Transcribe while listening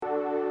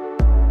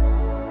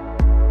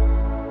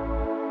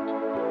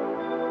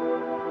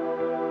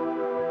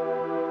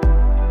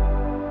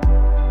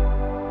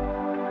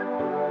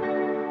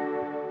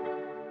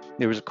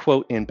There was a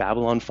quote in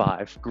Babylon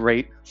 5,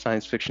 great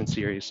science fiction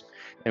series,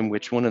 in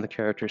which one of the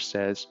characters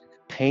says,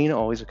 "Pain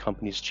always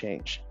accompanies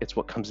change. It's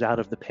what comes out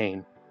of the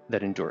pain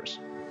that endures."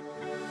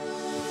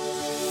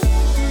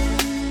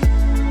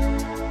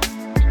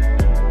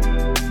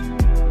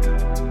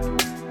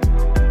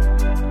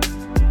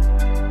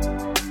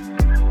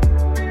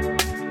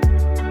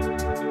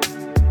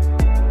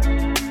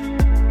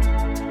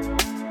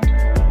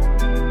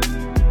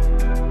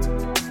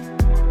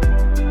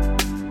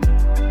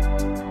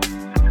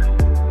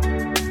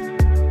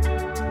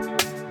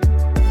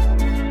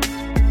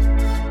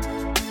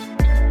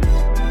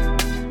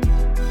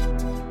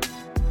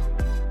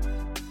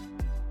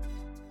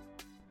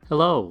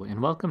 Hello,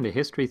 and welcome to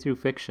History Through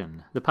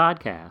Fiction, the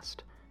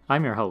podcast.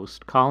 I'm your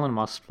host, Colin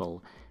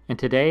Mustful, and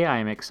today I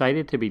am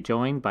excited to be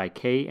joined by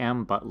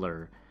K.M.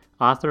 Butler,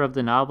 author of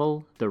the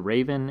novel The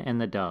Raven and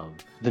the Dove.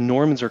 The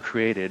Normans are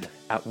created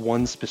at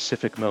one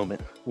specific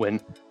moment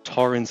when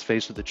Taurin's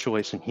faced with a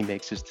choice and he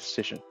makes his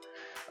decision.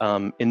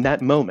 In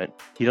that moment,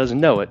 he doesn't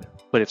know it,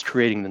 but it's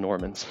creating the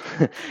Normans,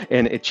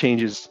 and it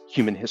changes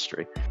human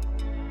history.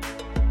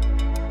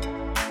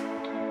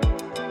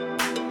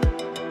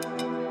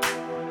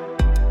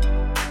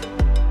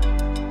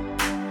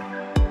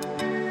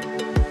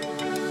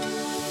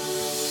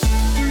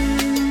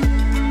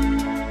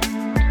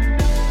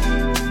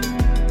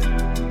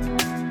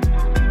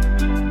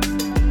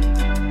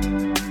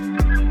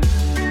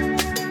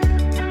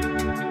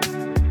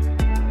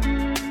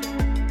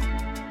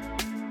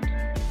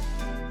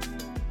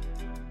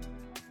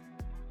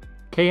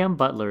 K.M.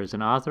 Butler is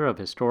an author of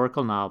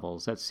historical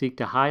novels that seek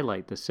to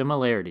highlight the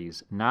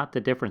similarities, not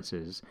the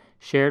differences,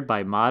 shared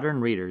by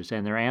modern readers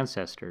and their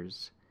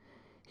ancestors.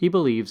 He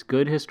believes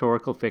good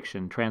historical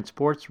fiction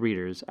transports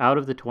readers out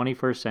of the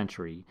 21st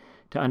century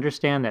to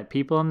understand that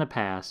people in the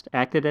past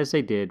acted as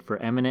they did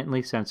for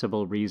eminently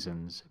sensible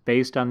reasons,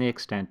 based on the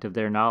extent of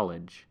their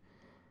knowledge.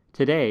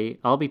 Today,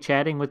 I'll be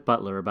chatting with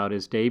Butler about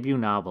his debut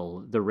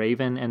novel, The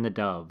Raven and the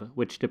Dove,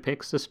 which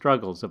depicts the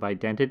struggles of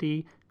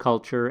identity,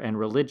 culture, and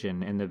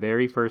religion in the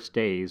very first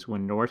days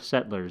when Norse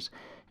settlers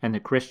and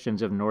the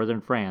Christians of northern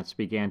France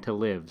began to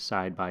live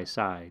side by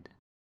side.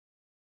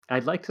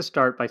 I'd like to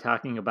start by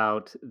talking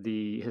about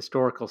the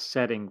historical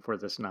setting for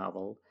this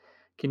novel.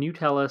 Can you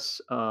tell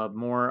us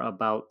more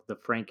about the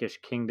Frankish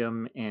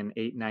kingdom in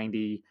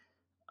 890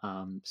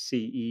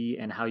 CE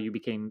and how you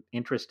became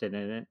interested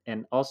in it,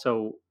 and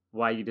also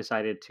why you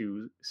decided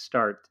to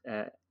start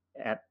at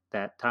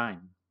that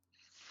time?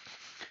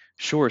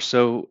 Sure.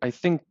 So I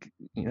think,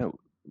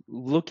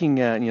 looking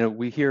at,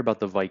 we hear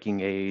about the Viking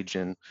Age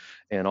and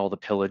all the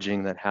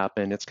pillaging that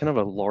happened. It's kind of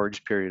a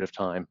large period of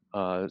time,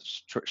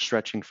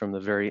 stretching from the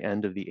very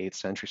end of the 8th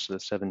century, so the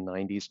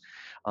 790s,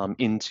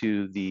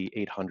 into the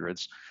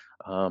 800s.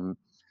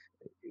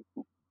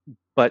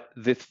 But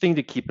the thing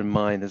to keep in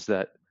mind is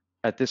that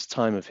at this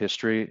time of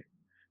history,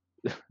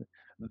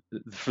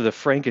 for the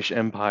Frankish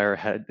Empire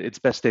had its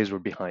best days were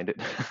behind it.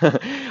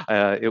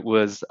 It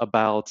was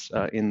about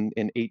in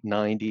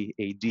 890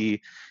 AD.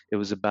 It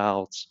was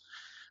about,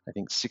 I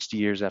think, 60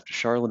 years after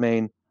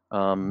Charlemagne.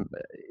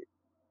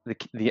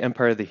 The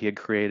empire that he had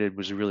created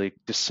was really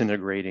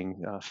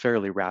disintegrating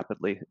fairly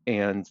rapidly,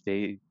 and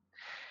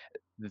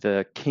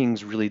the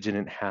kings really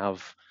didn't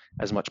have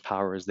as much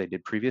power as they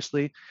did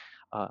previously.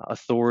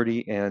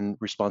 Authority and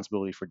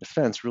responsibility for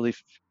defense really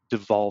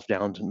devolved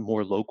down to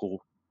more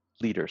local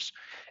leaders.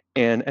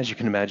 And as you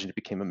can imagine, it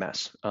became a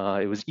mess.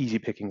 It was easy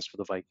pickings for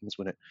the Vikings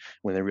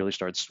when they really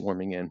started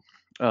swarming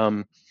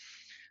in.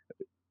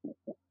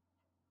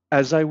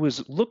 As I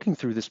was looking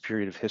through this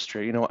period of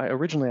history,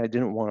 originally I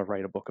didn't want to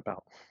write a book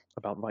about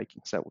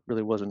Vikings. That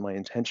really wasn't my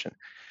intention.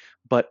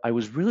 But I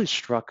was really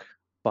struck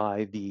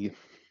by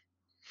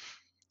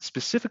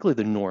specifically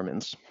the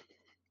Normans,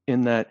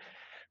 in that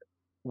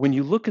when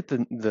you look at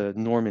the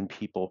Norman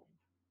people,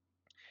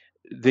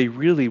 they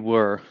really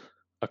were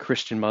a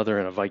Christian mother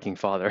and a Viking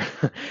father.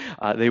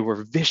 They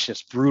were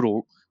vicious,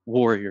 brutal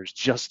warriors,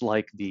 just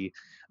like the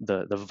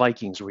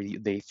Vikings, where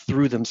they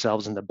threw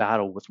themselves into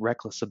battle with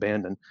reckless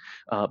abandon.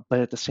 But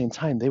at the same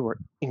time, they were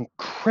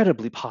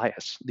incredibly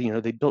pious.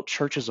 They built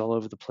churches all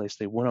over the place.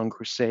 They went on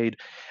crusade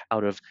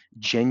out of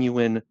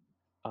genuine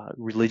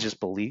religious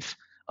belief.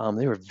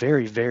 They were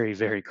very, very,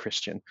 very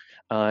Christian,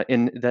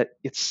 and that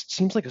it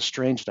seems like a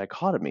strange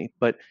dichotomy,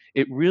 but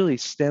it really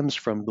stems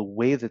from the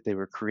way that they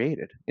were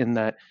created. In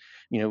that,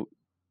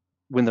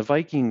 when the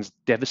Vikings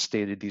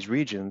devastated these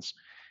regions,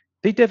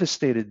 they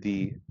devastated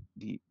the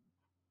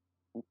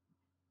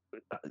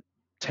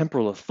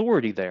temporal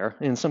authority there,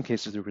 in some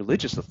cases the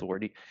religious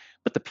authority,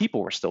 but the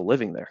people were still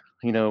living there.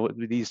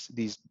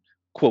 These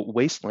quote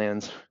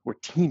wastelands were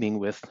teeming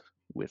with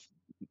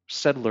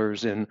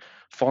settlers and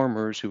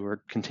farmers who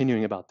were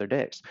continuing about their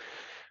days.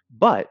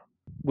 But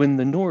when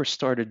the Norse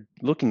started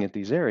looking at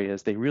these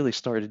areas, they really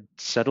started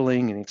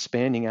settling and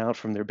expanding out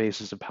from their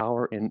bases of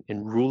power and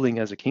ruling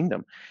as a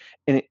kingdom.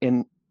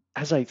 And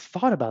as I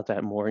thought about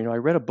that more, I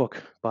read a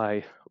book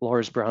by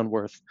Lars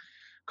Brownworth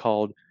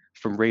called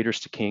From Raiders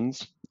to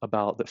Kings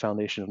about the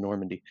foundation of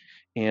Normandy.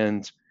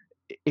 And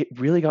it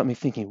really got me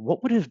thinking,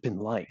 what would it have been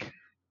like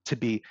to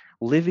be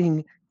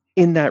living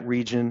in that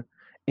region,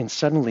 and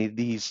suddenly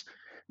these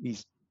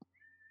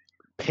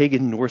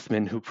pagan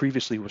Northmen who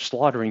previously were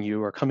slaughtering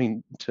you are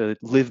coming to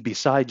live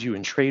beside you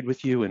and trade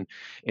with you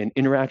and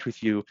interact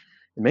with you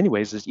in many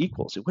ways as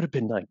equals. It would have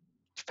been like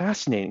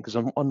fascinating because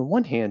on the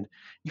one hand,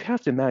 you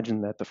have to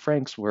imagine that the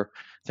Franks were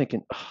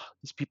thinking, oh,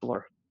 these people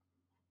are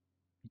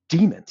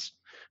demons.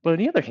 But on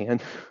the other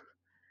hand,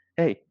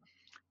 hey,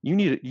 you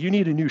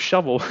need a new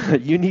shovel.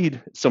 You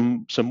need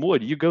some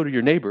wood. You go to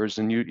your neighbors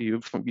and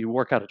you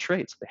work out a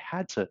trade. So they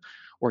had to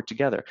work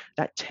together.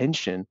 That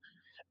tension,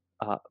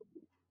 uh,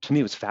 to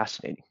me, was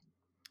fascinating.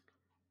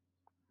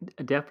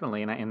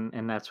 Definitely,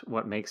 and that's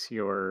what makes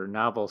your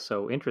novel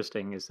so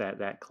interesting is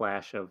that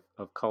clash of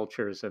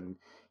cultures and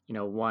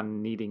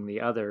one needing the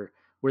other.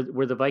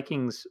 Were the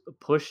Vikings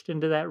pushed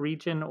into that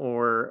region,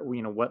 or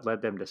what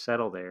led them to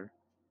settle there?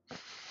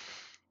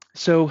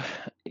 So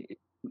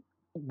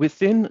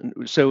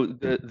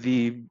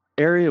the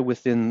area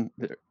within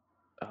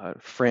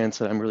France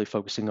that I'm really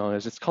focusing on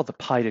is it's called the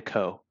Pays de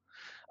Caux.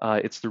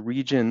 It's the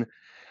region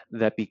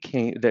that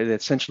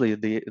essentially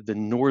the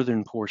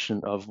northern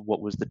portion of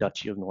what was the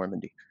Duchy of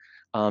Normandy.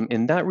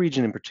 In that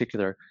region in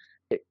particular,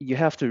 you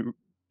have to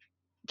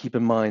keep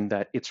in mind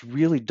that it's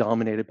really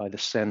dominated by the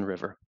Seine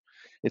River.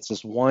 It's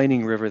this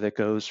winding river that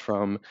goes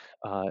from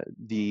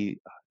the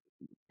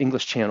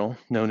English Channel,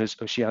 known as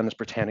Oceanus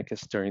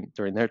Britannicus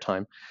during their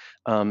time,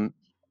 um,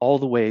 all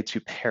the way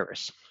to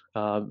Paris,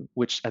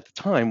 which at the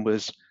time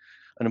was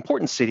an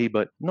important city,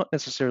 but not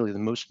necessarily the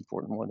most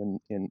important one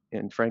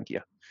in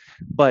Francia.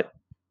 But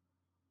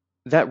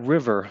that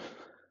river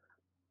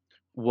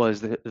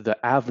was the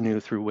avenue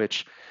through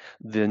which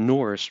the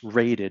Norse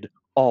raided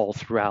all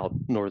throughout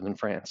northern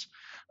France.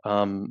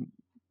 Um,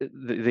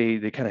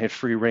 they kind of had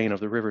free reign of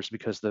the rivers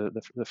because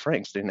the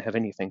Franks didn't have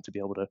anything to be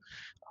able to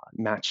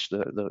match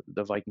the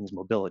Vikings'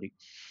 mobility.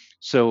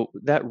 So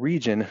that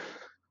region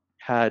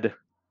had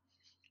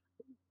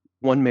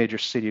one major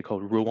city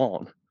called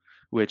Rouen,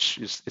 which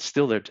is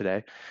still there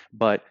today,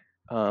 but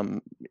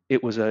um,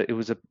 it was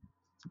a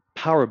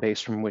power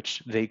base from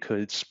which they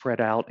could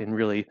spread out and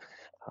really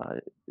uh,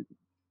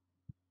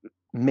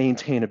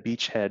 maintain a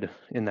beachhead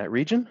in that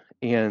region,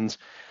 and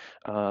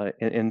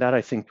that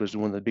I think was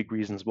one of the big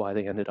reasons why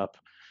they ended up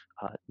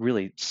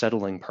really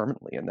settling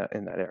permanently in that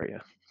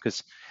area.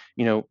 Because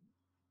you know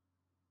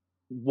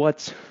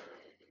what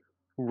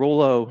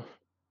Rollo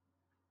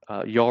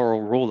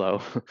Jarl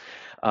Rollo,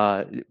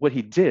 what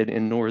he did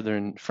in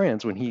northern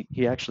France when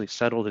he actually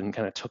settled and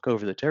kind of took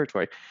over the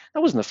territory,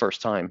 that wasn't the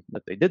first time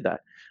that they did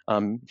that.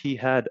 He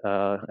had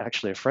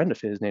actually a friend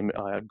of his named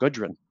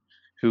Gudrun,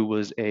 who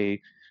was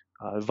a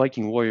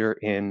Viking warrior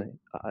in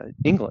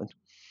England,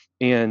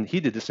 and he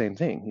did the same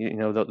thing.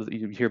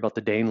 You hear about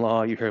the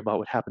Danelaw, you hear about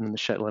what happened in the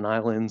Shetland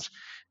Islands,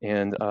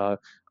 and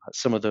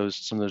some of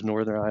those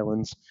northern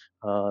islands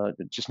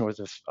just north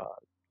of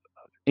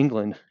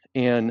England,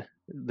 and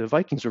the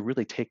Vikings are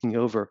really taking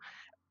over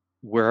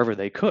wherever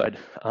they could.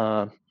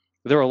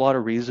 There are a lot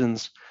of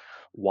reasons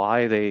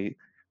why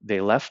they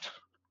left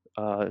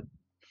uh,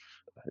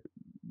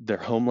 their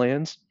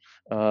homelands.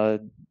 Uh,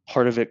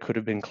 Part of it could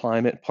have been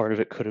climate. Part of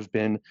it could have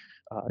been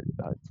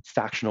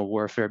factional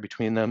warfare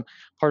between them.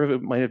 Part of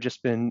it might have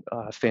just been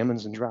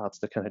famines and droughts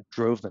that kind of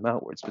drove them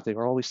outwards. But they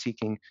were always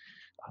seeking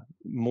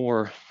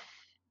more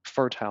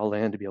fertile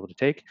land to be able to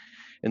take.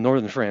 And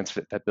northern France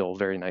fit that bill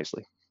very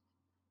nicely.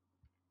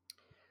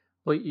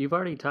 Well, you've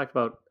already talked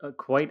about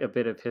quite a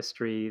bit of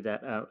history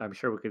that I'm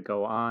sure we could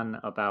go on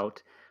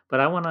about,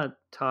 but I want to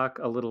talk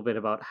a little bit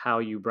about how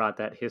you brought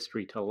that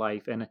history to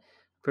life. And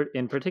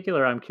in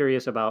particular, I'm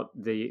curious about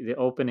the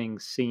opening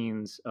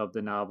scenes of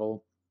the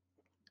novel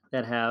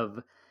that have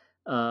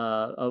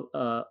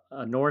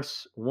a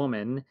Norse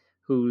woman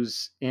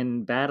who's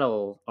in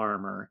battle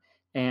armor,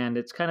 and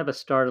it's kind of a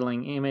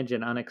startling image,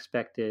 an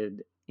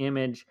unexpected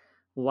image.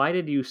 Why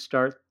did you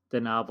start the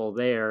novel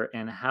there,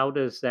 and how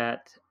does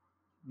that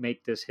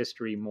make this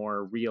history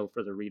more real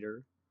for the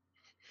reader?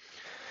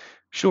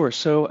 Sure.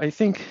 So I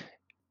think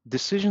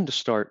decision to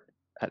start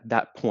at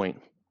that point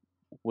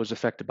was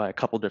affected by a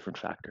couple different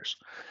factors.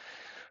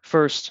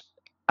 First,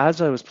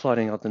 as I was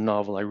plotting out the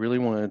novel, I really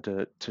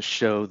wanted to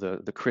show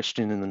the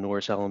Christian and the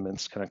Norse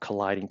elements kind of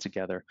colliding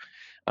together.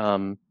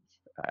 Um,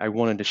 I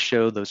wanted to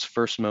show those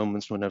first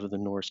moments whenever the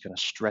Norse kind of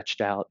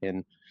stretched out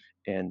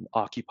and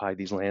occupied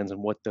these lands,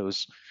 and what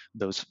those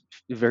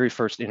very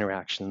first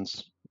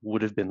interactions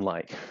would have been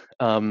like.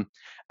 Um,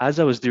 as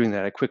I was doing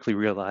that, I quickly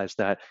realized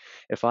that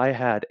if I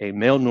had a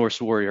male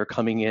Norse warrior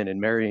coming in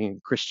and marrying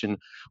a Christian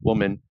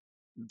woman,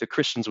 the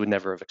Christians would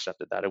never have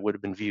accepted that. It would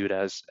have been viewed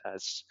as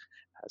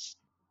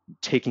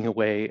taking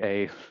away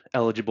a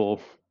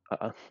eligible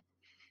uh,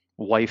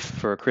 wife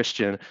for a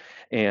Christian,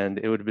 and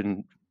it would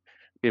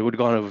have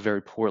gone over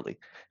very poorly.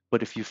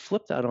 But if you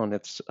flip that on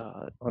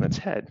its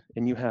head,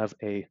 and you have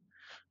a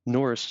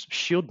Norse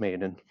shield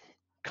maiden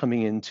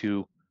coming in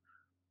to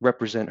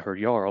represent her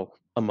jarl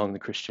among the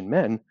Christian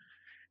men,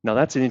 now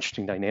that's an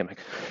interesting dynamic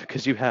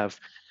because you have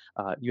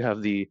You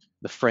have the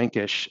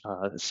Frankish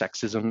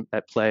sexism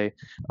at play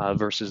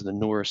versus the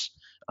Norse,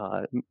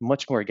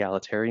 much more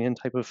egalitarian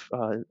type of,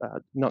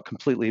 not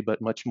completely,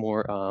 but much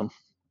more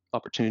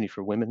opportunity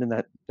for women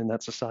in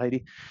that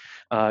society.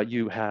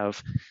 You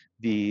have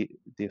the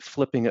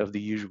flipping of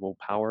the usual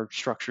power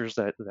structures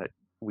that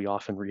we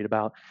often read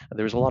about.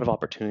 There's a lot of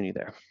opportunity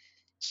there.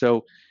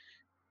 So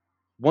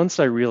once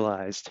I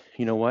realized,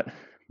 you know what,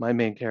 my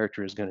main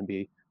character is going to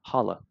be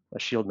Hala, a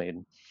shield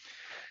maiden,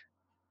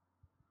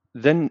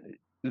 then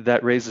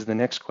that raises the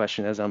next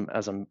question as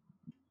I'm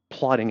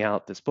plotting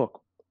out this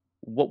book.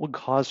 What would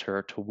cause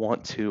her to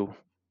want to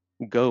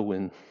go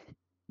and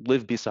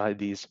live beside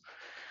these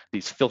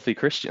filthy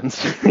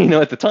Christians?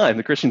 At the time,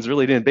 the Christians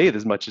really didn't bathe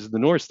as much as the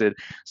Norse did,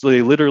 so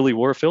they literally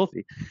were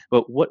filthy.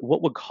 But what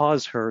would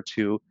cause her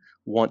to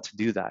want to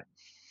do that?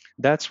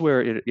 That's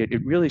where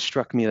it really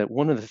struck me that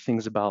one of the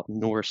things about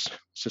Norse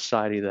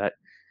society that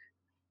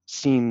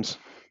seems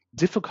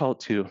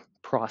difficult to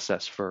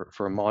process for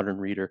a modern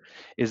reader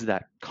is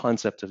that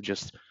concept of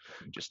just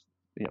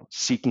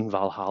seeking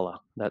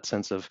Valhalla, that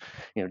sense of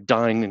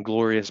dying in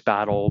glorious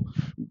battle,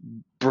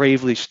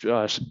 bravely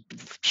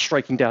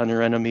striking down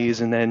your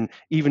enemies, and then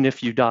even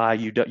if you die,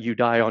 you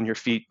die on your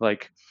feet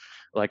like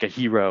a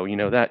hero.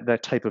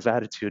 That type of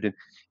attitude, and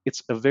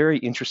it's a very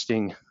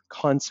interesting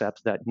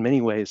concept that in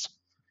many ways,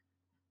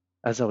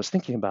 as I was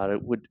thinking about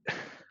it,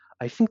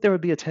 I think there would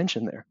be a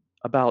tension there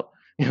about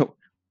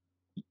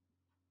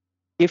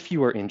if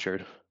you are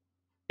injured,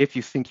 if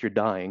you think you're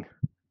dying,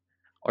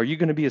 are you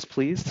going to be as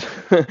pleased?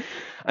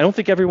 I don't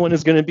think everyone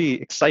is going to be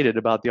excited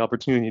about the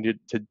opportunity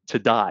to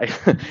die.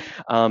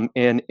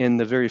 And in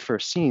the very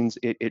first scenes,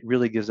 it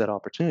really gives that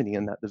opportunity.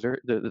 And that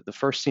the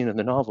first scene in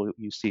the novel,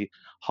 you see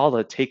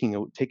Hala taking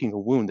a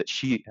wound that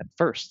she at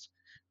first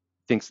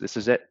thinks, this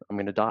is it, I'm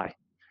going to die.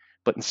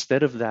 But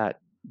instead of that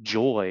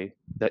joy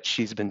that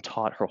she's been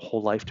taught her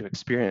whole life to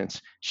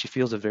experience, she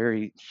feels a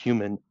very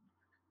human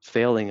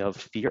failing of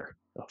fear.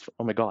 Of,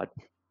 oh my God,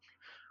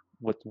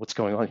 what's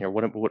going on here?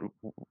 What am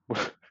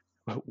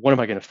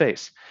I going to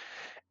face?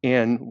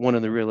 And one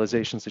of the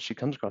realizations that she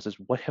comes across is,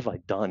 what have I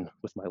done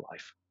with my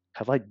life?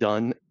 Have I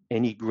done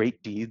any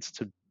great deeds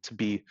to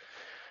be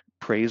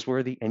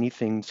praiseworthy?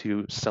 Anything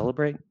to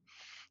celebrate?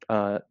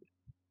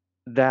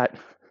 That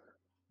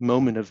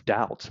moment of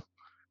doubt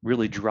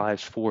really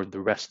drives forward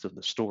the rest of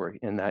the story,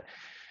 in that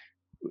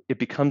it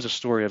becomes a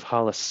story of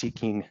Hala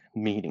seeking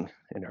meaning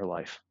in her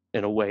life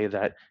in a way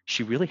that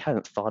she really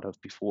hadn't thought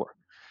of before.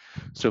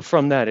 So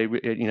from that,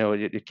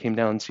 it came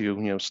down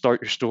to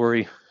start your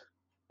story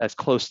as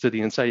close to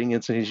the inciting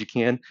incident as you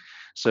can.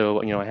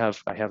 So I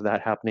have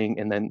that happening,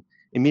 and then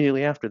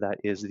immediately after that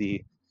is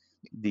the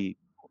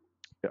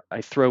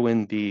I throw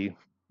in the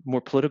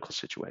more political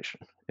situation,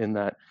 in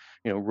that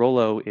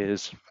Rollo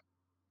is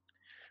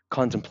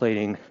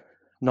contemplating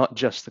not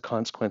just the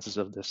consequences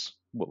of this,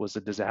 what was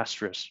a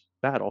disastrous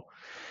battle,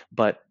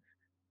 but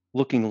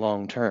looking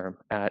long term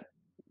at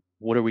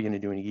what are we going to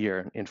do in a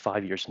year, in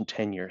 5 years, in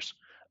 10 years.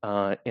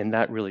 And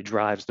that really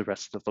drives the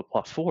rest of the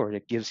plot forward.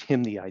 It gives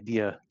him the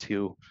idea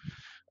um,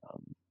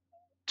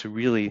 to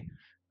really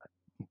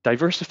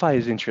diversify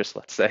his interests,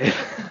 let's say,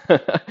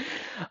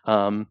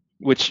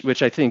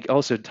 which I think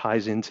also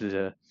ties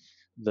into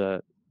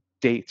the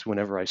dates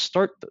whenever I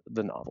start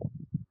the novel,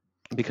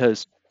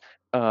 because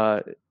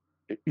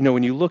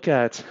when you look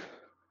at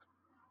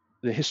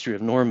the history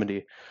of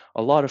Normandy,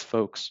 a lot of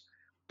folks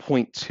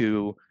point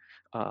to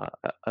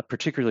a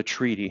particular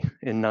treaty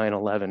in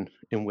 911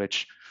 in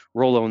which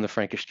Rollo and the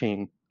Frankish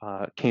king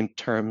came to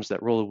terms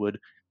that Rollo would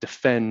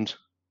defend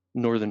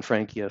northern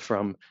Francia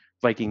from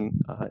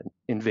Viking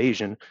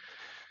invasion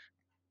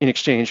in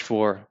exchange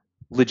for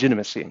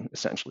legitimacy,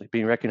 essentially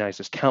being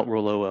recognized as Count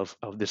Rollo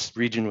of this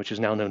region, which is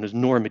now known as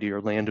Normandy, or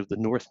Land of the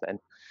Northmen.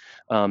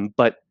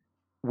 But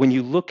when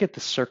you look at the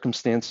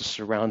circumstances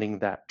surrounding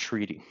that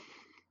treaty,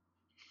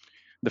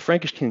 the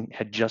Frankish king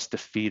had just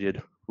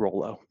defeated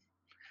Rollo.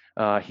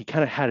 He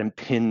kind of had him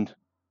pinned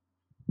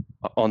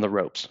on the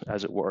ropes,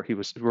 as it were.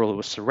 Rollo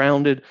was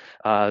surrounded.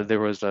 There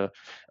was a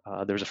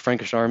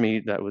Frankish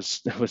army that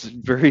was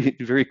very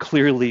very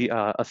clearly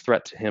a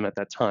threat to him at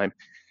that time.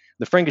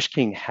 The Frankish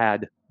king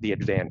had the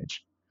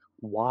advantage.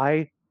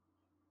 Why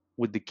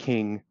would the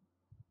king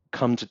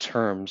come to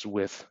terms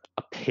with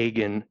a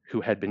pagan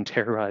who had been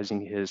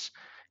terrorizing his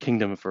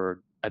kingdom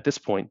for, at this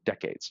point,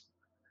 decades?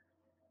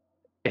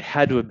 It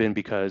had to have been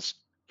because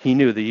he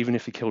knew that even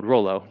if he killed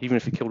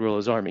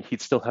Rollo's army,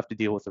 he'd still have to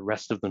deal with the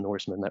rest of the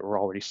Norsemen that were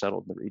already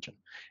settled in the region,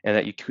 and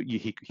that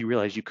he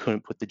realized you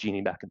couldn't put the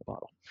genie back in the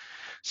bottle.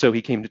 So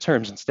he came to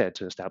terms instead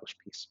to establish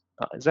peace.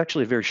 It's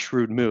actually a very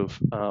shrewd move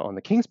on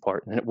the king's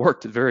part, and it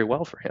worked very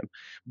well for him.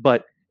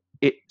 But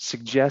it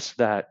suggests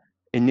that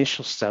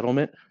initial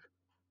settlement,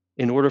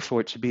 in order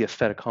for it to be a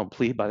fait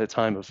accompli by the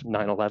time of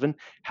 9/11,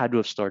 had to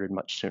have started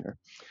much sooner.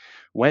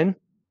 When?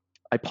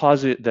 I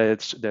posit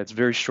that that's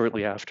very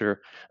shortly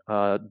after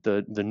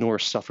the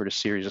Norse suffered a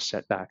series of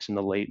setbacks in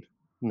the late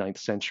 9th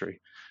century.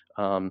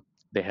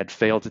 They had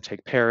failed to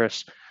take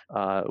Paris.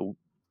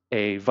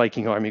 A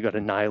Viking army got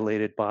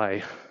annihilated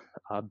by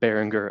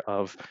Berenger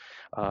of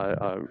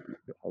uh,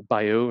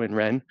 Bayeux and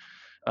Rennes.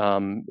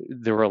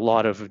 There were a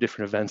lot of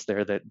different events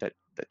there that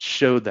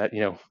showed that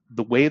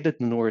the way that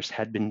the Norse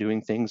had been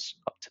doing things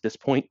up to this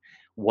point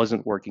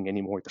wasn't working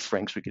anymore. The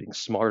Franks were getting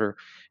smarter,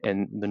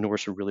 and the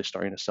Norse were really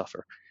starting to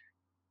suffer.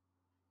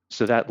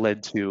 So that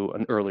led to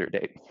an earlier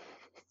date.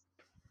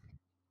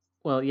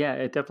 Well, yeah,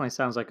 it definitely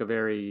sounds like a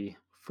very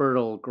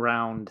fertile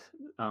ground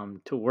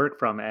to work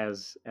from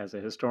as a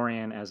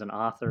historian, as an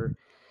author,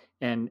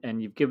 and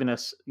you've given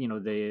us,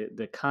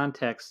 the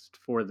context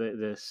for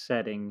the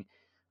setting,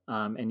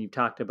 and you've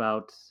talked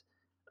about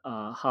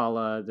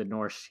Hala, the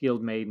Norse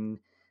shield maiden.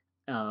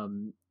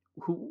 Um,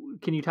 who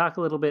can you talk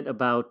a little bit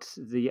about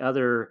the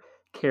other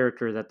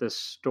character that this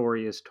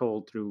story is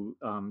told through,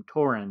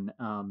 Torin?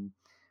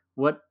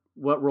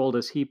 What role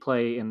does he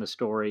play in the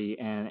story,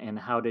 and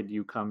how did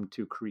you come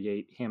to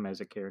create him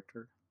as a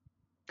character?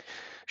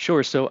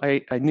 Sure. So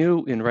I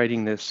knew in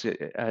writing this,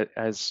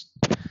 as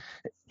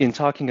in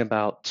talking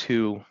about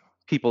two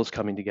peoples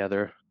coming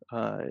together,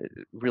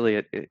 really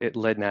it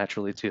led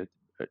naturally to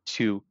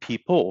two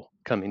people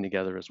coming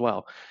together as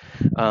well.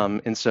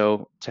 And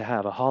so to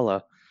have a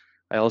Hala,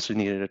 I also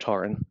needed a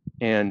Tauren.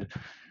 And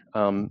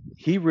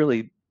he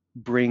really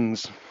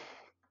brings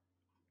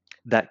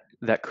that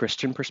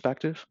Christian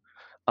perspective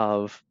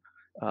of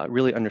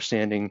really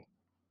understanding,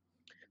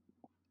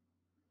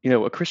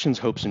 a Christian's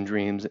hopes and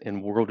dreams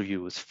and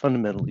worldview is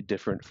fundamentally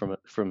different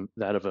from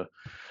that of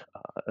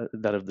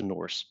the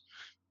Norse.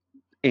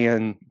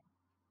 And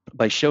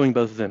by showing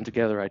both of them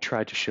together, I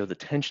tried to show the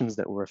tensions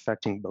that were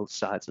affecting both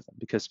sides of them,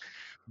 because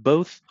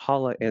both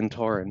Hala and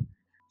Tauren,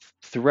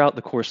 throughout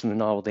the course of the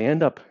novel, they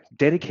end up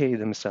dedicating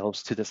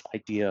themselves to this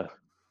idea,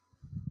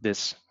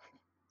 this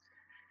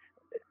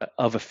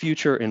of a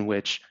future in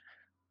which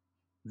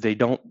they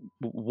don't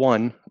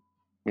one,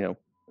 you know,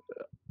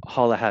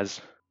 Hala has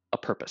a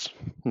purpose.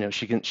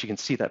 She can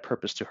see that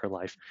purpose to her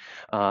life.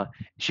 Uh,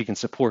 she can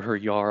support her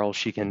jarl.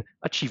 She can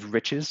achieve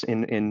riches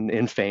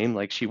in fame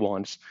like she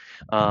wants.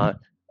 Uh,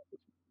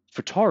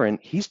 for Tauren,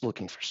 he's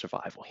looking for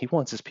survival. He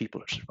wants his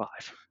people to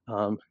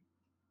survive.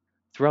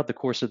 Throughout the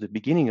course of the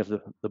beginning of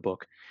the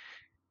book,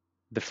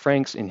 the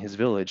Franks in his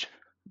village,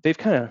 they've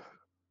kind of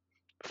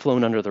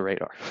flown under the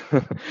radar.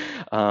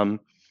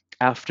 um,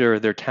 After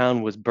their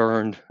town was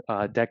burned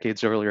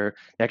decades earlier,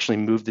 they actually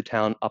moved the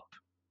town up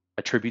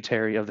a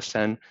tributary of the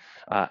Seine,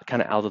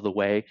 kind of out of the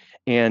way.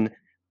 And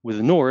with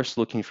the Norse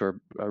looking for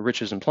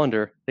riches and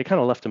plunder, they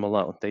kind of left them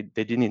alone. They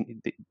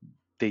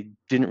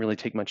didn't really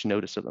take much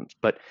notice of them.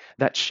 But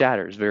that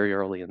shatters very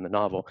early in the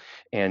novel,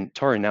 and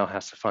Tauren now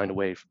has to find a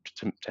way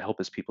to help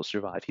his people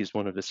survive. He's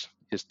one of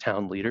his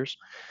town leaders,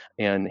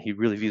 and he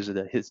really views it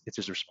as it's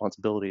his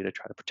responsibility to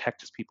try to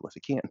protect his people if he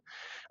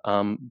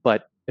can.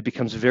 But it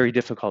becomes very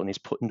difficult, and he's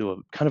put into a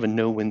kind of a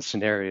no-win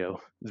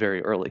scenario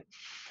very early.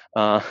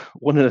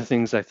 One of the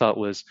things I thought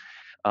was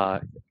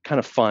kind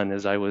of fun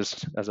as I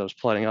was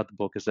plotting out the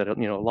book is that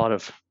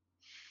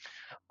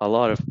a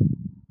lot of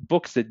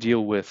books that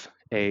deal with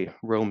a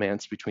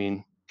romance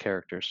between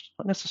characters,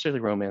 not necessarily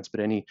romance, but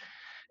any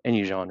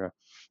genre.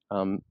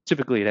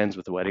 Typically, it ends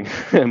with the wedding.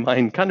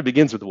 Mine kind of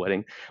begins with the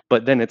wedding,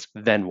 but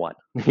then what?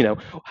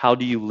 How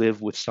do you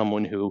live with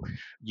someone who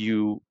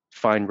you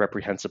find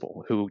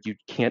reprehensible, who you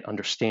can't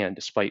understand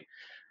despite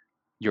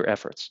your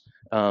efforts?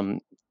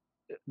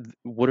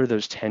 What are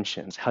those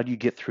tensions? How do you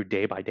get through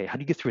day by day? How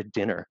do you get through a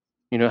dinner?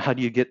 How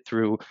do you get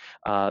through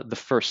the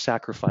first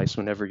sacrifice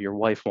whenever your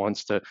wife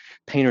wants to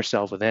paint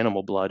herself with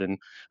animal blood and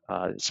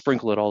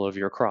sprinkle it all over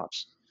your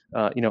crops?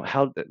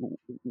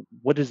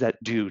 What does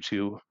that do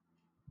to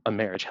a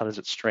marriage? How does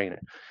it strain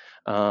it?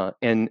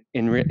 And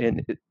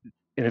in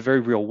a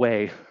very real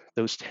way,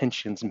 those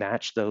tensions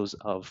match those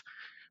of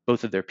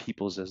both of their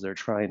peoples as they're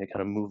trying to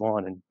kind of move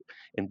on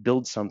and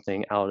build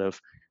something out of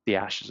the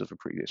ashes of a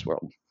previous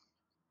world.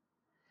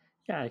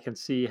 Yeah, I can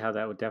see how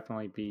that would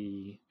definitely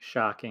be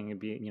shocking and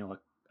be,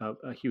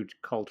 a huge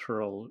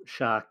cultural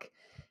shock.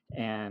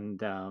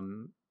 And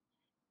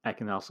I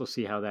can also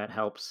see how that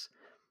helps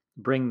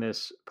bring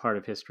this part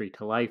of history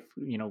to life,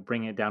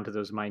 bring it down to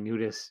those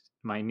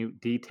minute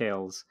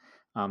details,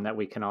 that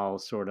we can all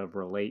sort of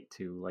relate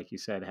to. Like you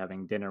said,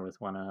 having dinner with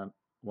one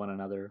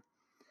another.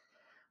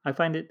 I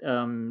find it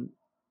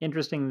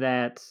interesting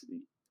that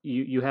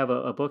you have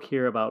a book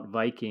here about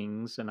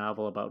Vikings, a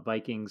novel about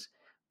Vikings,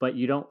 but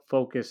you don't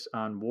focus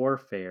on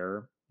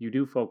warfare. You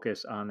do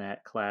focus on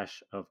that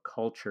clash of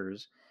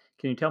cultures.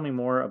 Can you tell me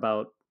more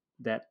about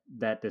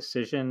that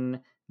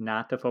decision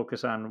not to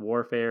focus on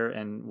warfare,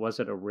 and was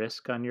it a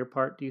risk on your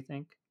part, do you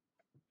think?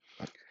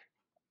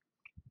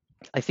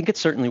 I think it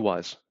certainly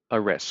was a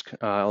risk.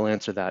 I'll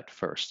answer that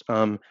first.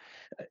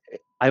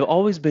 I've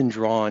always been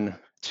drawn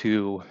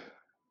to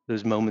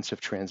those moments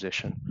of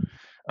transition.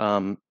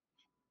 Um,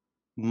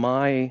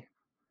 my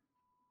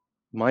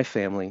my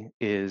family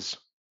is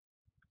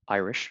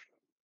Irish,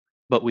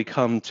 but we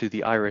come to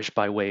the Irish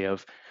by way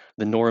of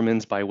the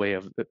Normans, by way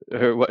of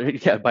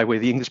yeah, by way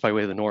of the English, by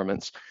way of the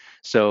Normans.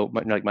 So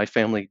my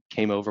family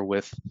came over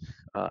with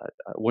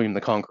William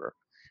the Conqueror.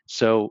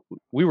 So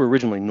we were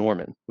originally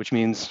Norman, which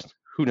means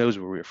who knows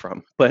where we're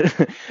from, but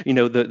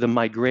the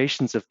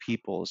migrations of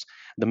peoples,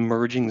 the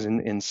mergings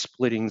and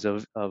splittings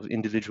of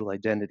individual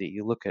identity.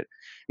 You look at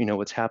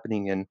what's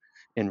happening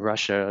in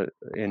Russia,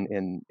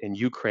 in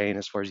Ukraine,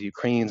 as far as the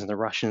Ukrainians and the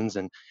Russians,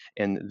 and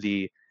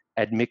the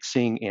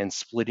admixing and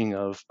splitting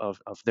of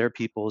their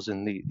peoples,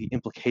 and the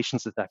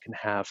implications that that can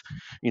have.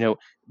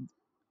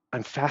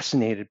 I'm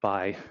fascinated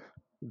by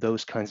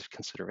those kinds of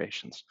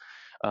considerations.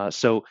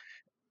 So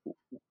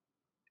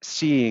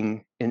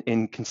seeing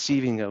and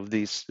conceiving of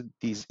these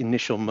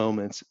initial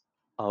moments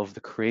of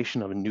the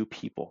creation of a new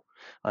people,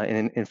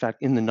 and in fact,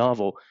 in the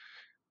novel,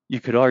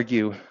 you could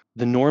argue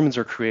the Normans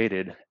are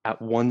created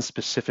at one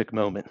specific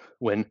moment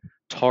when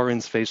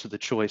Taran's faced with a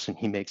choice and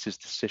he makes his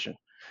decision.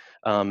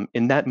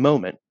 In that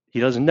moment, he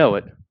doesn't know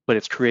it, but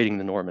it's creating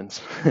the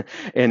Normans,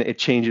 and it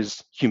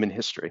changes human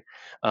history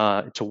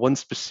to one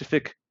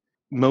specific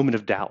moment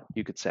of doubt,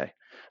 you could say.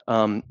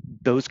 Um,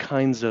 those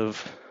kinds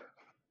of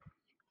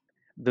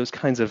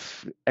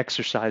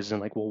exercises,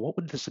 and like, well, what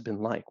would this have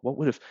been like? What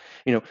would have,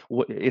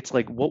 it's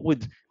like, what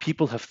would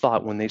people have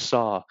thought when they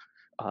saw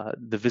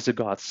the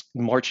Visigoths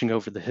marching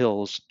over the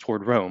hills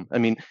toward Rome? I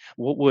mean,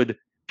 what would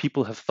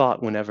people have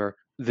thought whenever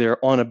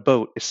they're on a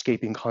boat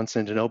escaping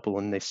Constantinople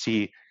and they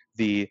see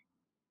the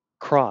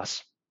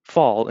cross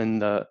fall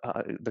and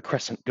the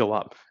crescent go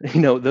up?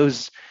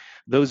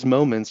 Those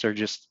moments are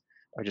just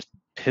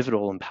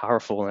pivotal and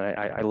powerful, and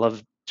I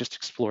love just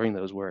exploring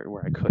those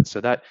where I could.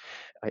 So that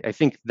I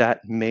think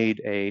that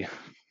made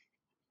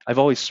I've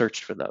always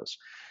searched for those.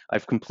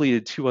 I've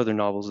completed two other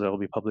novels that I'll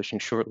be publishing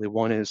shortly.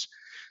 One is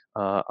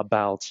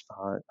about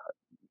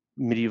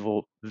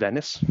medieval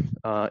Venice,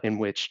 in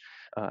which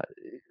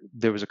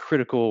there was a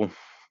critical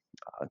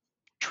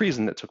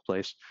treason that took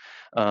place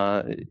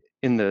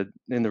in the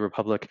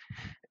Republic,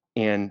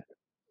 and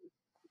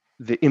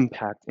the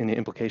impact and the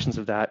implications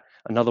of that.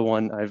 Another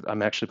one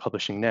I'm actually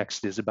publishing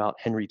next is about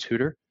Henry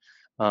Tudor,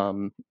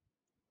 um,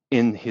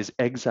 in his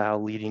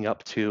exile leading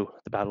up to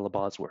the Battle of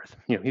Bosworth.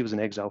 He was in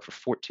exile for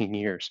 14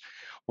 years.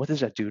 What does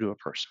that do to a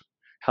person?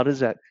 How does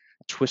that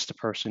twist a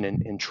person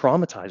and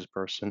traumatize a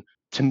person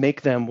to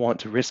make them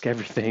want to risk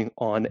everything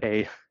on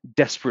a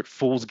desperate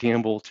fool's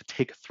gamble to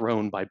take a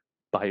throne by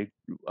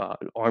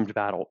armed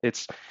battle?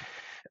 It's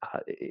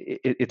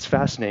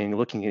fascinating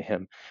looking at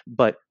him,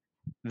 but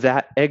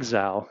that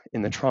exile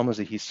and the traumas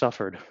that he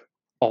suffered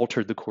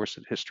altered the course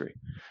of history.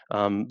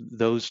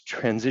 Those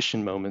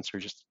transition moments are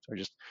just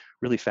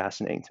really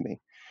fascinating to me.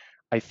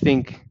 I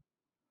think,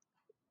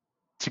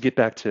 to get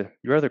back to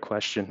your other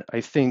question,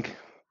 I think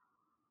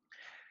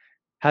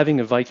having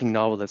a Viking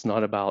novel that's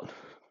not about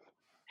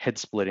head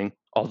splitting,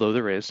 although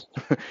there is,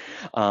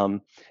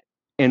 um,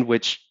 and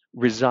which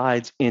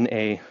resides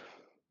in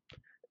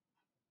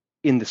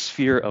the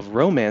sphere of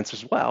romance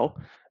as well,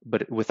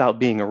 but without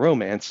being a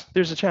romance,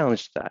 there's a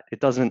challenge to that. It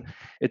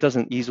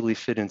doesn't easily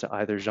fit into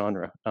either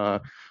genre.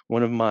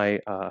 One of my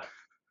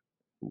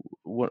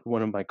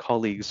one of my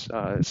colleagues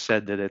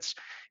said that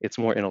it's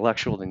more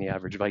intellectual than the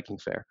average Viking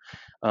fare,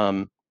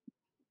 and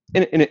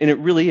it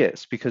really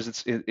is, because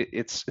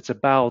it's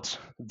about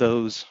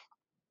those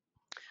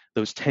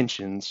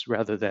tensions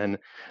rather than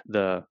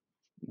the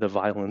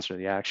violence or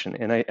the action.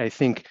 And I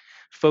think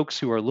folks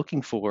who are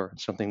looking for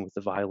something with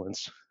the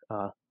violence,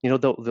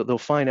 they'll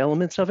find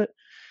elements of it.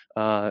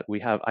 I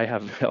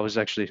was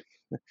actually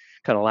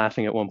kind of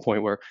laughing at one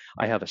point where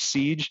I have a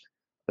siege,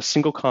 a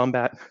single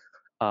combat,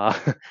 uh,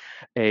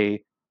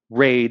 a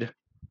raid,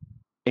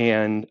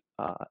 and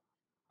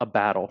a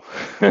battle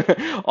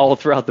all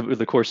throughout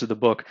the course of the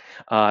book.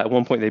 At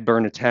one point, they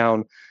burn a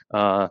town.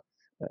 Uh,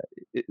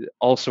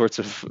 all sorts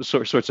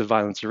of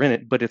violence are in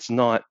it, but it's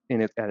not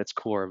in it at its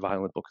core a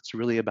violent book. It's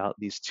really about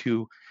these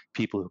two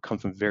people who come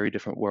from very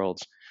different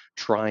worlds,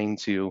 trying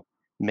to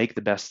make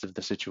the best of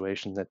the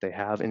situation that they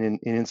have, and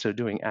in so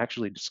doing,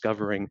 actually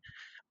discovering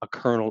a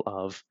kernel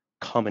of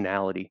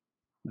commonality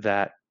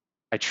that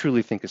I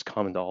truly think is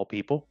common to all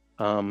people.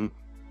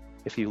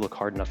 If you look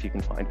hard enough, you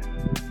can find it.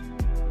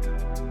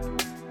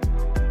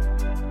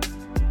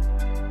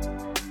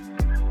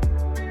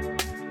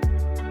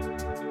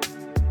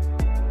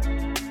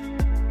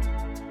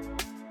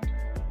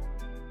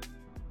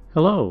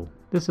 Hello,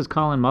 this is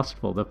Colin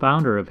Mustful, the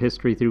founder of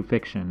History Through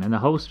Fiction and the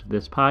host of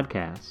this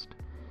podcast.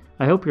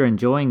 I hope you're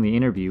enjoying the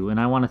interview, and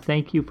I want to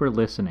thank you for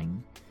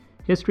listening.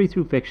 History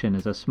Through Fiction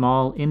is a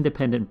small,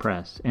 independent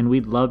press, and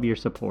we'd love your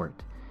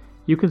support.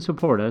 You can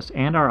support us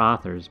and our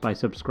authors by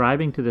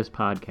subscribing to this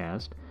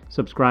podcast,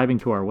 subscribing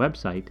to our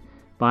website,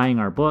 buying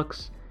our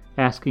books,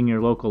 asking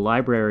your local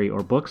library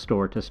or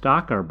bookstore to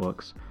stock our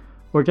books,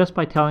 or just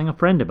by telling a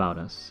friend about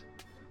us.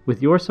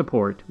 With your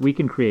support, we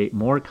can create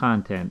more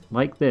content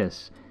like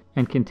this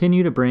and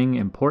continue to bring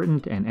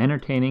important and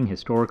entertaining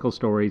historical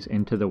stories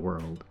into the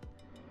world.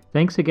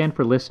 Thanks again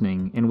for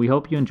listening, and we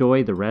hope you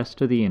enjoy the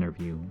rest of the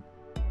interview.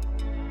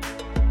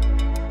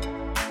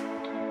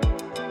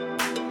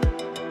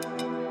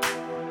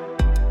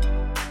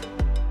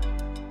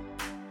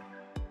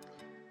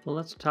 Well,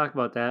 let's talk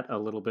about that a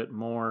little bit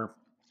more.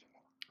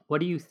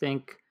 What do you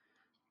think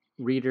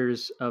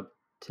readers of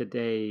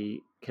today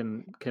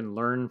can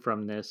learn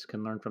from this,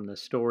 can learn from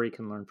this story,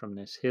 can learn from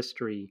this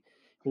history.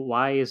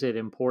 Why is it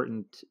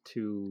important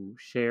to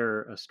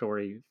share a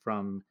story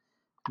from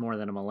more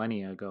than a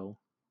millennia ago?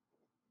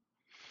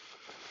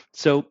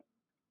 So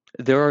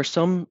there are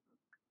some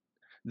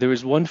there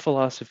is one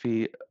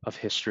philosophy of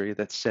history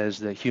that says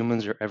that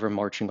humans are ever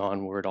marching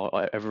onward,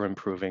 ever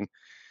improving.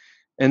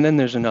 And then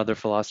there's another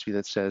philosophy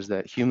that says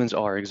that humans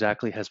are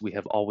exactly as we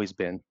have always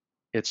been.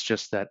 It's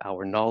just that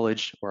our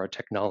knowledge or our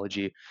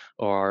technology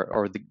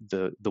or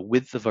the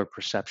width of our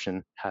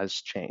perception has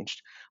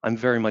changed. I'm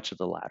very much of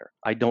the latter.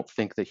 I don't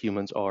think that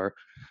humans are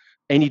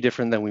any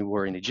different than we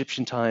were in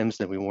Egyptian times,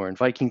 than we were in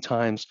Viking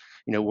times.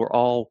 We're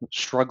all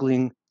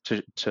struggling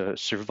to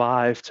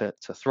survive, to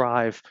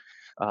thrive,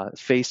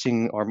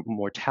 facing our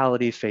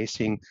mortality,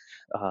 facing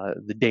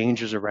the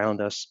dangers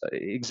around us,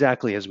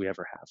 exactly as we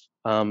ever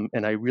have.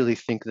 And I really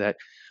think that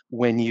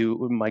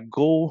my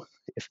goal,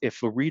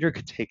 if a reader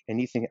could take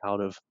anything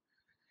out of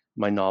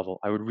my novel,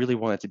 I would really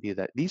want it to be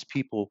that these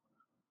people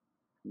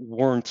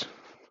weren't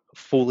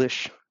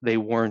foolish, they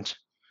weren't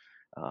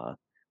uh,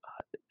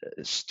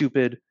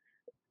 stupid,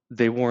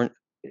 they weren't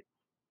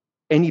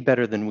any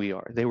better than we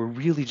are. They were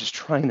really just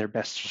trying their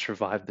best to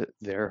survive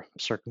their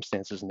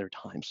circumstances and their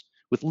times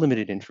with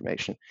limited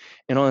information.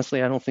 And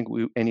honestly, I don't think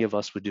any of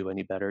us would do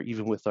any better,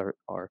 even with our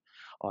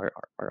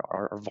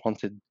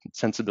vaunted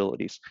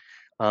sensibilities.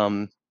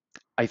 Um,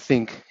 I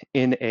think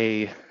in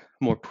a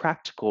more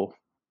practical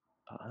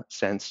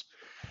sense,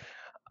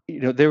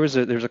 there's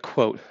a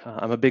quote.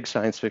 I'm a big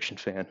science fiction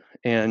fan,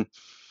 and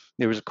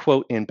there was a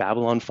quote in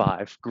Babylon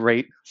 5,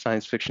 great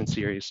science fiction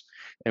series,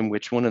 in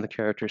which one of the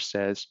characters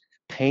says,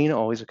 "Pain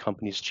always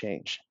accompanies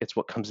change. It's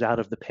what comes out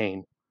of the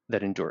pain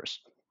that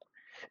endures."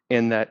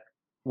 And that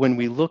when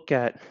we look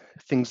at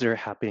things that are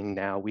happening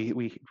now,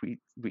 we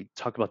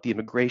talk about the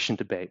immigration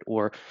debate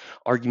or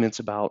arguments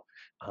about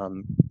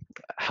um,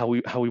 how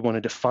we want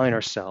to define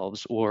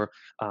ourselves or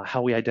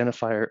how we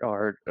identify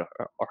our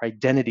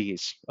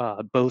identities,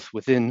 both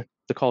within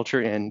the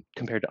culture and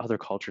compared to other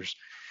cultures.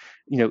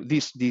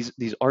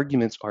 These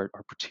arguments are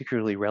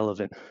particularly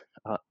relevant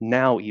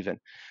now even.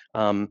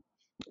 Um,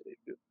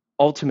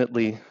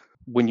 Ultimately,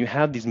 when you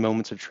have these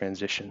moments of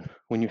transition,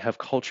 when you have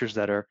cultures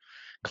that are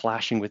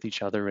clashing with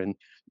each other and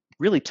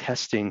really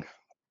testing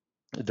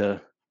the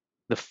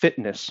the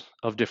fitness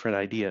of different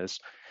ideas,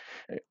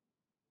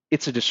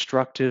 it's a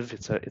destructive,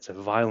 it's a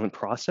violent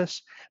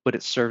process, but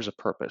it serves a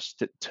purpose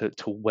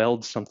to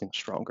weld something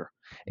stronger.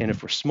 And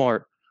if we're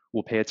smart,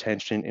 we'll pay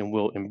attention and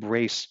we'll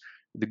embrace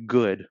the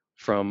good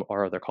from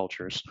our other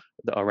cultures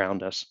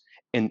around us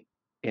and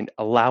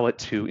allow it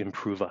to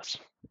improve us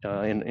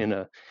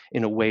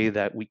in a way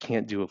that we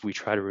can't do if we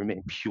try to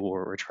remain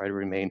pure or try to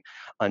remain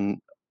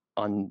un,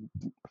 un,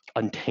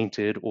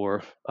 untainted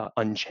or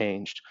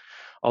unchanged.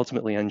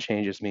 Ultimately,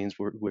 unchanged just means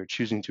we're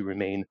choosing to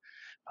remain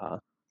uh,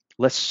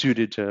 less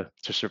suited to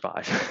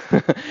survive.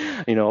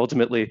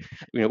 Ultimately,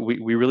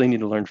 we really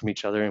need to learn from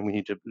each other, and we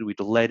need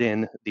to let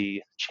in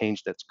the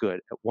change that's good.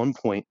 At one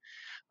point,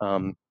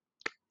 um,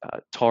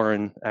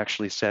 Taran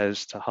actually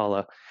says to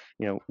Hala,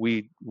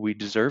 we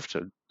deserve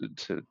to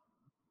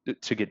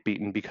to get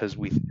beaten because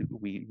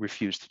we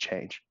refuse to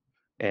change,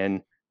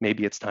 and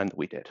maybe it's time that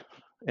we did.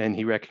 And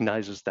he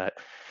recognizes that,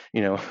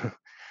 you know,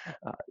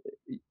 uh,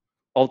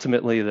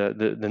 ultimately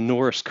the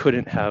Norse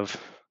couldn't have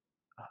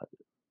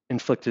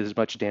inflicted as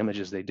much damage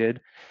as they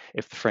did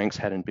if the Franks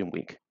hadn't been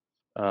weak.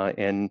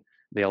 And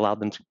they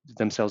allowed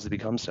themselves to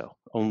become so.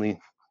 Only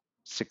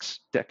 6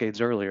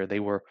 decades earlier,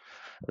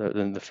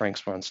 the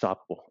Franks were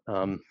unstoppable.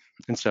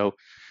 And so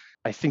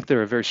I think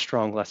there are very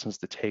strong lessons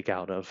to take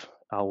out of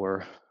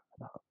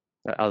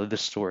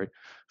this story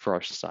for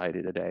our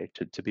society today,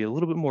 to be a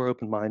little bit more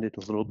open-minded, a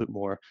little bit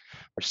more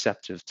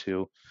receptive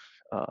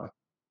uh,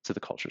 to the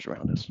cultures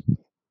around us.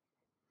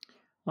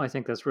 Well, I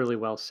think that's really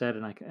well said,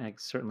 and I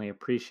certainly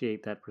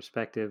appreciate that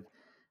perspective.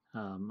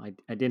 I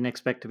didn't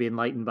expect to be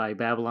enlightened by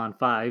Babylon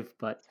 5,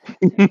 but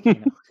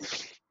you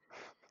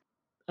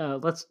know,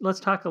 let's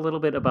talk a little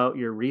bit about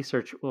your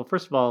research. Well,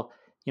 first of all,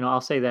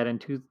 I'll say that in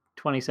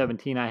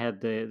 2017, I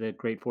had the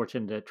great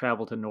fortune to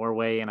travel to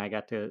Norway, and I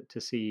got to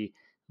see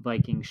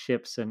Viking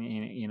ships and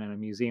in a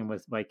museum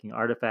with Viking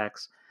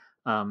artifacts.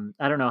 I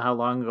don't know how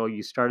long ago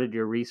you started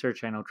your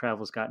research. I know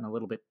travel's gotten a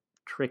little bit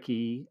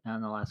tricky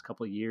in the last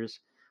couple of years.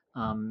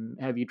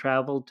 Have you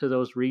traveled to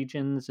those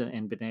regions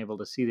and been able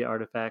to see the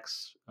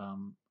artifacts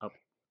up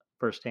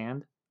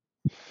firsthand?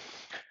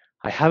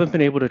 I haven't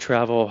been able to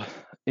travel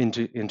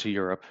into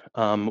Europe.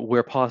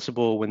 Where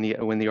possible, when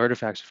the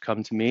artifacts have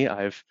come to me,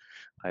 I've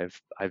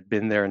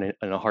been there in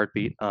a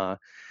heartbeat.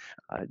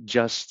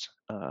 Just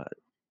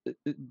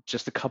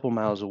just a couple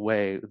miles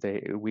away,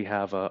 we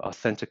have a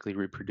authentically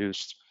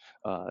reproduced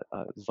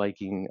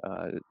Viking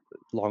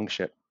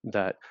longship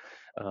that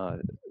uh,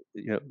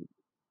 you know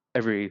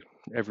every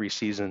every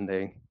season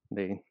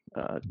they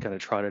kind of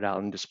trot it out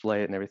and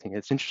display it and everything.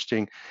 It's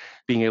interesting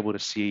being able to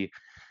see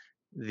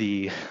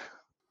the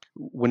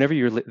whenever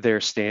you're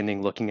there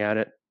standing looking at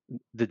it,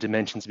 the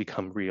dimensions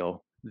become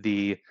real.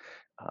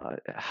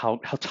 how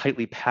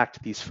tightly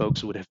packed these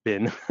folks would have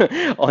been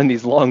on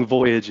these long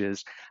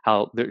voyages.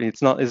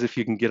 It's not as if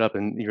you can get up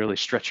and you really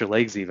stretch your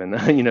legs even.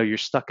 You're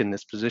stuck in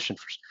this position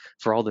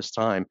for all this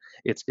time.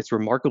 It's a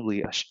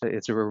remarkably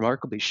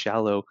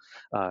shallow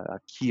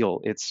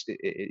keel.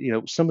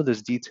 Some of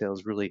those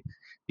details really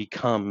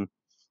become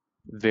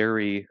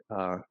very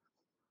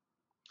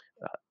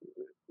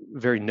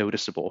very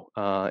noticeable,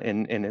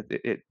 and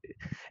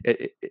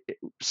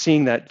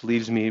seeing that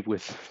leaves me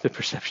with the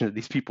perception that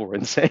these people were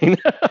insane.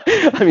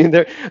 I mean,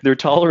 their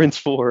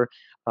tolerance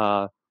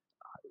uh,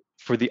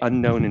 for the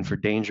unknown and for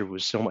danger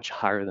was so much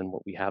higher than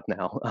what we have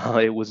now.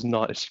 It was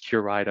not a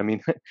secure ride. I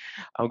mean,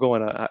 I'll go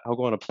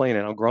on a plane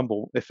and I'll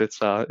grumble if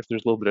there's a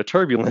little bit of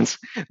turbulence.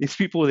 These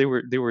people, they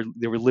were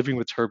living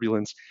with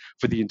turbulence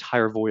for the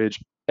entire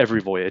voyage,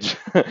 every voyage,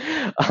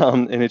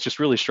 and it just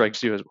really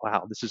strikes you as,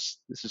 wow, this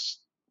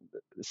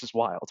is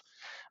wild.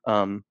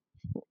 Um,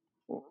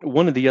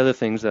 One of the other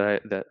things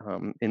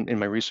in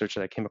my research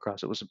that I came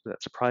across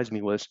that surprised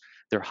me was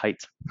their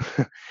height.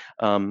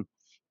 um,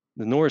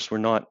 the Norse were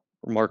not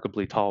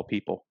remarkably tall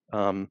people.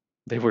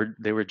 They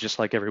were just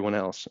like everyone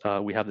else.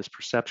 We have this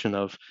perception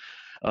of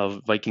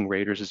Viking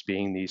raiders as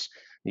being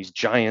these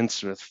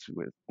giants with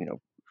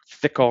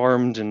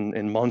thick-armed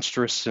and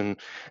monstrous and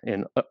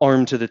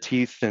armed to the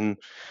teeth, and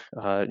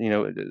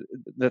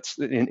that's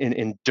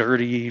in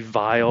dirty,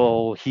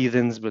 vile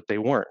heathens, but they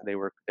weren't. They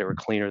were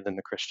cleaner than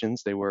the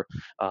Christians. They were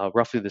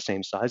roughly the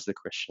same size as the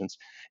Christians.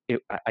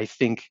 I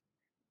think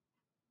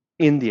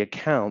in the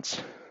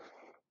accounts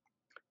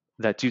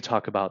that do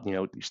talk about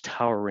these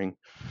towering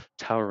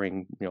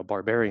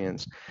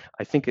barbarians,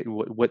 I think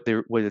what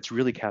it's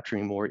really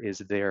capturing more is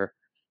their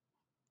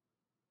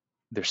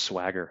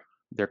swagger,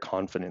 their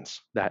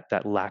confidence,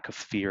 that lack of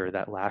fear,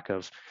 that lack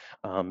of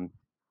um,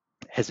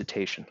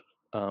 hesitation.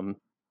 Um,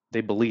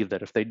 they believe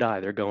that if they die,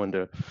 they're going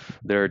to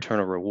their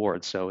eternal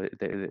reward. So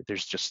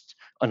there's just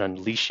an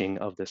unleashing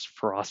of this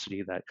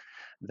ferocity that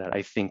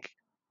I think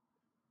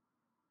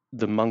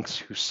the monks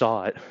who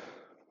saw it,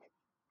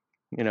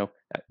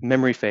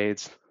 memory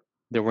fades.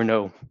 There were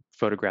no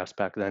photographs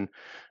back then.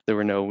 There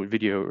were no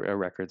video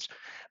records.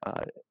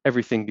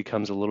 Everything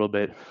becomes a little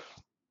bit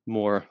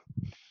more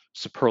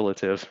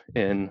superlative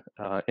in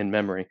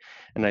memory,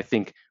 and I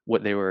think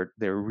what they were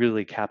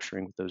really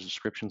capturing with those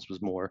descriptions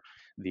was more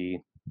the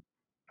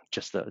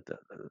just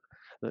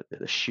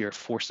the sheer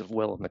force of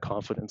will and the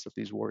confidence of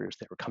these warriors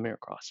they were coming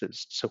across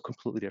is so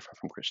completely different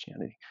from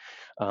Christianity.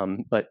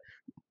 But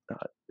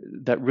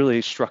that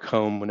really struck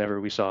home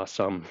whenever we saw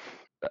some.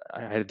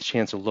 I had the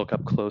chance to look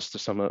up close to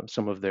some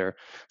of their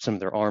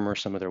armor,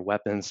 some of their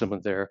weapons, some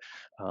of their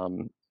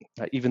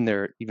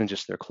even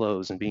just their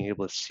clothes, and being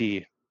able to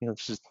see,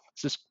 this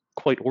is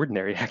quite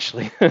ordinary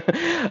actually.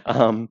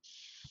 um,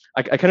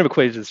 I kind of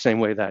equate it to the same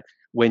way that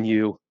when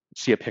you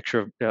see a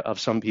picture of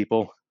some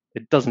people,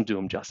 it doesn't do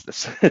them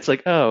justice. It's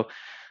like, oh,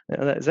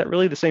 is that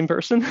really the same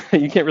person?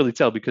 You can't really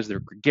tell because they're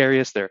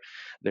gregarious,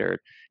 they're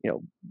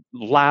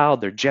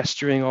loud, they're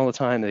gesturing all the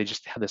time. They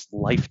just have this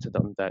life to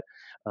them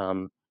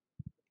um,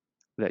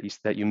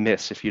 that you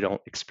miss if you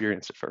don't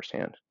experience it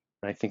firsthand.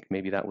 And I think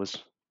maybe that was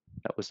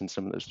in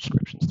some of those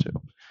descriptions too.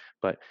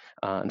 But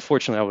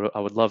unfortunately, I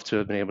would love to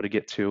have been able to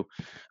get to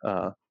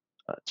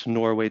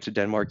Norway, to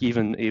Denmark,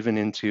 even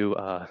into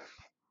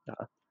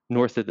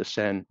north of the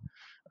Seine,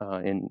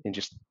 and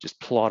just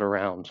plod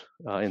around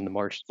in the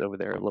marshes over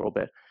there a little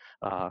bit.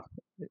 Uh,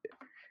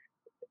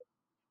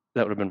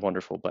 that would have been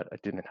wonderful, but I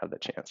didn't have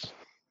that chance.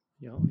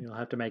 You'll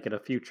have to make it a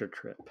future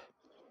trip.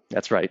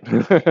 That's right.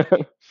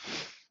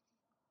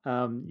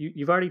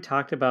 You've already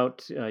talked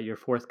about your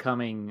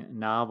forthcoming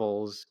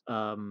novels.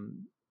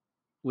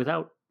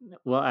 Without,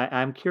 well,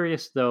 I'm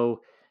curious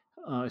though,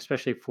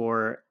 especially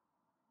for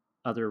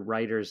other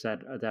writers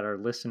that are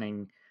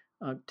listening.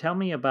 Tell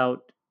me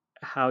about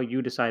how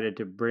you decided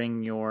to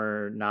bring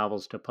your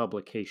novels to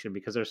publication,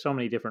 because there's so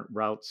many different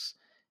routes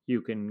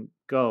you can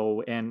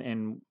go,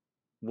 and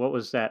what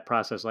was that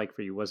process like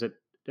for you? Was it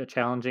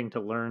challenging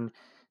to learn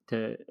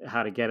to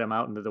how to get them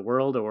out into the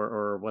world,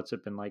 or what's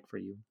it been like for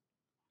you?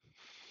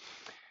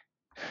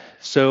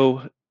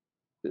 So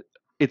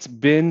it's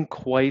been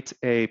quite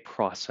a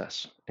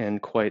process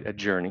and quite a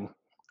journey.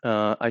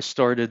 I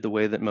started the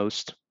way that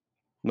most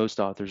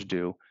authors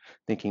do,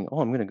 thinking,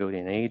 "Oh, I'm going to go to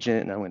an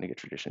agent and I'm going to get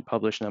traditionally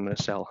published and I'm going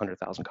to sell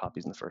 100,000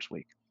 copies in the first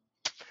week."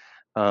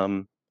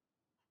 Um,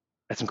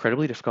 that's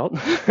incredibly difficult.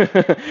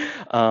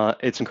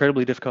 It's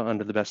incredibly difficult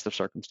under the best of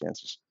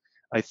circumstances.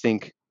 I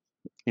think,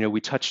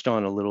 we touched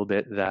on a little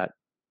bit that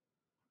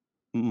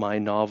my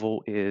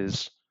novel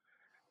is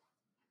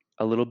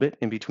a little bit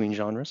in between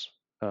genres.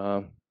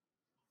 Uh,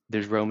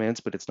 there's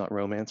romance, but it's not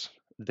romance.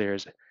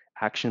 There's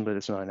action, but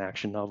it's not an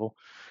action novel.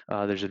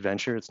 There's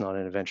adventure, it's not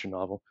an adventure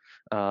novel.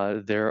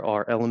 There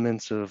are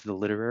elements of the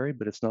literary,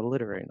 but it's not a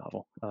literary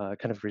novel. It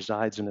kind of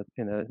resides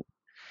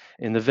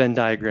in the Venn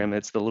diagram.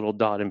 It's the little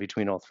dot in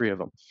between all three of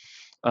them.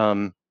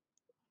 Um,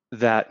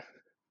 that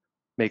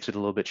makes it a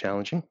little bit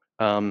challenging.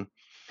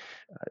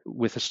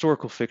 With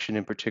historical fiction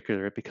in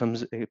particular, it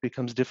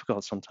becomes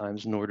difficult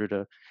sometimes in order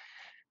to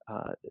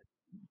uh,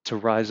 to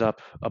rise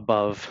up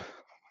above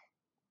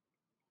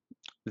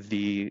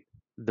the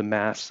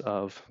mass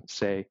of,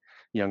 say,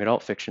 young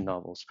adult fiction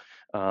novels,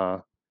 uh,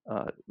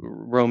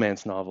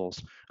 romance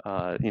novels,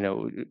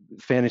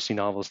 fantasy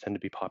novels tend to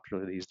be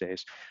popular these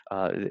days.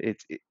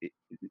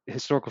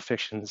 Historical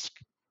fiction is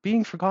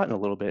being forgotten a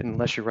little bit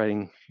unless you're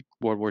writing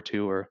World War II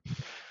or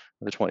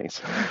the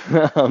 20s.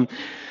 um,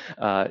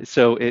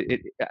 so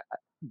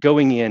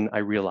going in, I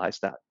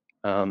realized that.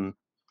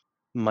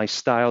 My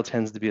style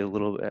tends to be a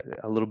little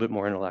bit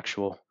more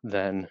intellectual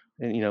than,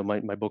 and,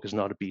 my book is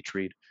not a beach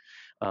read.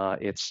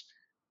 It's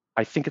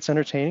I think it's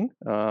entertaining.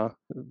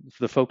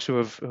 The folks who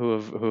have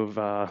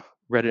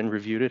read it and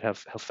reviewed it have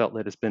felt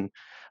that it's been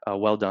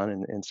well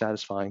done and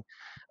satisfying.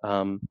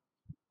 Um,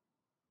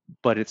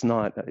 but it's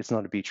not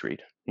a beach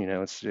read.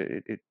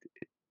 It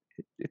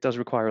does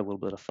require a little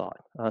bit of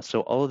thought.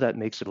 So all of that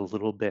makes it a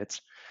little bit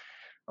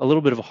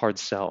of a hard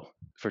sell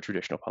for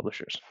traditional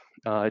publishers.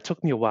 It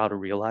took me a while to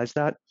realize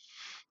that.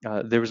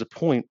 There was a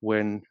point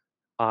when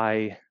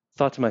I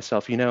thought to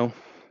myself, if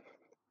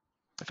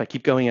I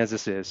keep going as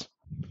this is,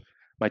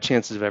 my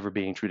chances of ever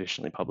being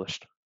traditionally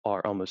published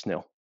are almost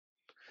nil.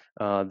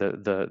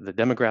 The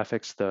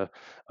demographics,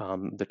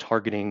 the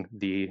targeting,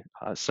 the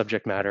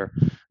subject matter,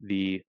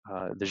 the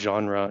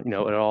genre,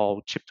 it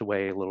all chipped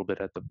away a little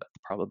bit at the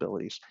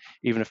probabilities.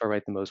 Even if I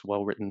write the most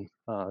well-written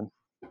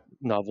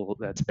novel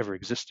that's ever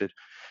existed,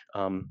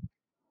 um,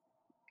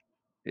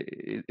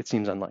 it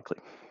seems unlikely.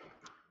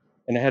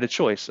 And I had a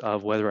choice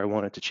of whether I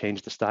wanted to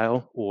change the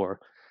style or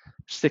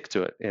stick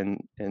to it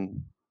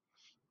and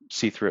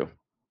see through.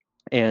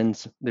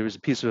 And there was a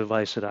piece of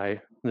advice that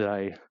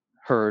I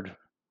heard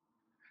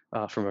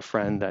from a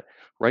friend that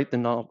write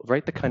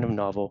the kind of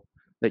novel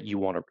that you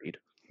want to read.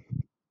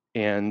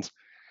 And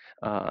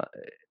uh,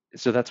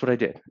 so that's what I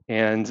did.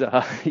 And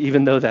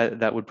even though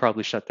that would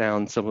probably shut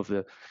down some of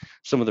the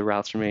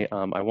routes for me,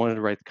 I wanted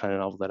to write the kind of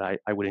novel that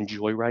I would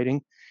enjoy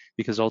writing,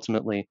 because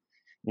ultimately,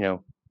 you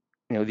know,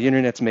 the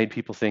internet's made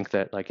people think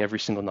that like every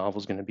single novel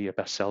is going to be a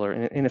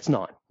bestseller, and it's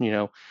not.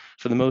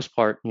 For the most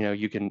part,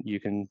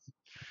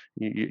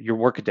 your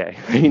work a day.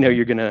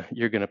 You're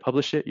gonna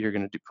publish it. You're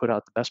gonna put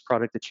out the best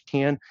product that you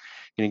can.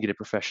 You're gonna get it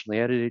professionally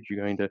edited.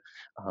 You're going to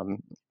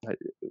um, uh,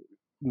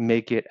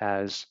 make it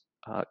as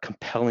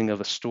compelling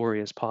of a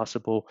story as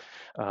possible.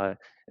 Uh,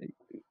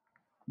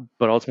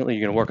 but ultimately,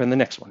 you're going to work on the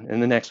next one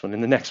and the next one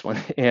and the next one,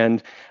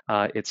 and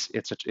it's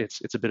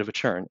a bit of a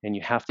churn, and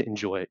you have to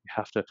enjoy it. You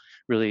have to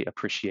really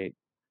appreciate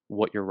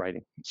what you're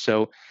writing.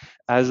 So,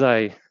 as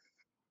I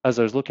as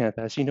I was looking at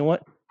that, I said, you know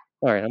what?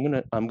 All right,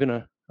 I'm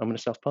gonna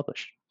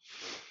self-publish,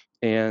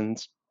 and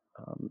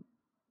um,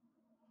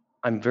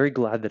 I'm very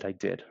glad that I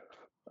did.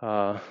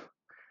 Uh,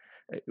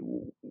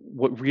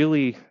 what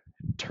really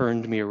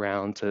turned me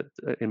around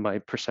in my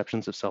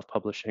perceptions of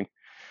self-publishing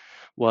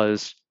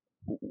was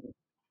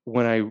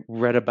when I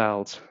read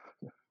about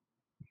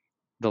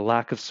the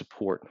lack of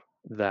support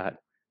that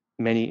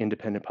many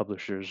independent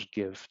publishers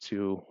give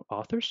to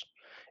authors,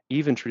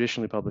 even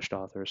traditionally published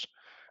authors,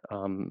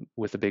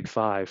 with the big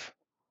five.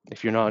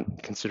 If you're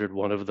not considered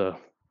one of the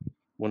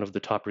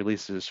top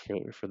releases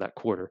for that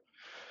quarter,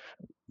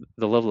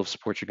 the level of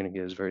support you're going to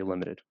get is very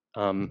limited.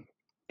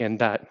 And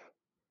that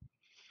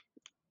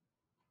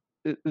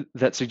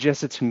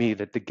suggested to me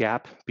that the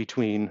gap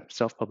between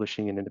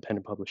self-publishing and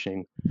independent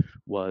publishing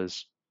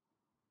was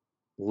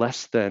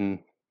less than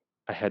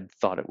I had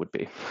thought it would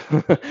be.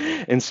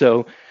 And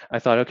so I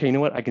thought, okay, you know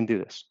what, I can do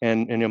this.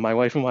 And my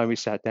wife and I, we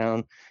sat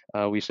down.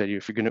 We said,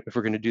 if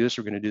we're gonna do this,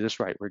 we're gonna do this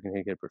right. We're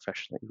gonna get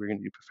professionally. We're gonna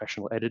do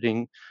professional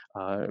editing,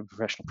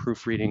 professional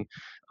proofreading,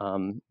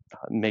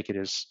 make it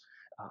as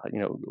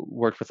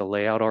worked with a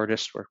layout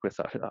artist, worked with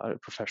a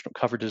professional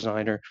cover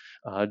designer,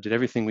 did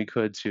everything we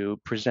could to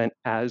present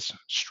as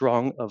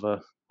strong of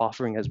a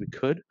offering as we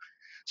could,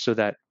 so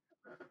that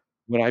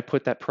when I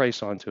put that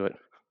price onto it,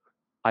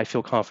 I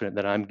feel confident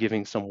that I'm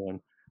giving someone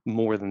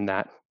more than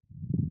that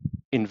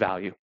in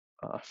value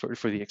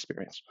for the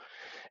experience.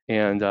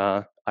 And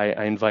I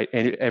invite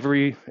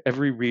every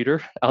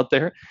reader out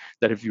there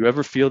that if you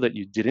ever feel that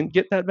you didn't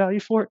get that value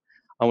for it,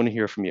 I want to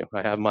hear from you.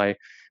 I have my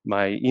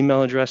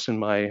email address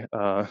and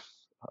uh,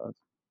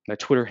 my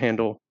Twitter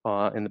handle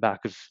in the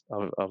back of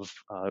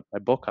my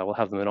book. I will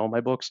have them in all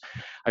my books.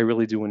 I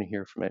really do want to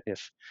hear from it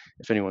if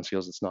anyone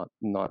feels it's not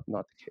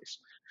the case.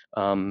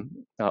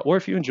 Or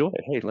if you enjoy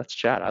it, hey, let's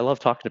chat. I love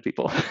talking to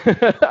people.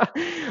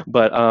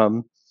 but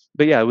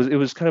but yeah, it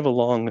was kind of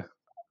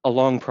a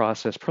long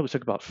process. Probably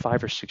took about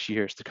 5 or 6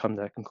 years to come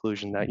to that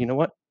conclusion that, you know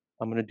what,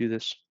 I'm going to do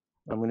this.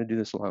 I'm going to do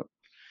this alone.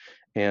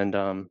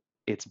 And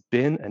it's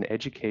been an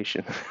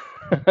education.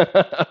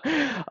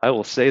 I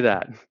will say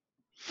that.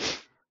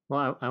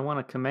 Well, I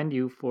want to commend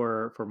you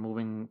for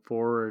moving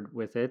forward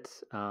with it,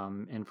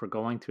 and for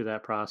going through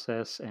that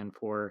process, and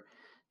for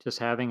just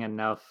having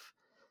enough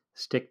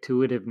stick to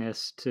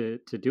itiveness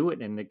to do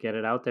it and to get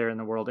it out there in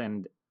the world.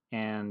 And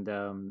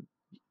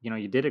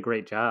you did a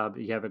great job.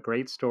 You have a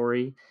great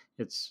story.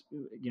 It's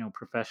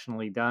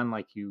professionally done,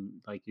 like you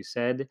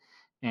said.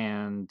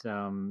 And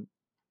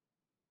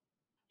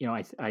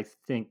I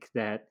think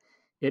that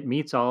it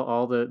meets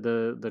all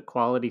the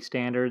quality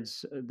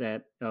standards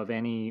that of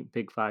any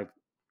Big Five,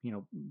 you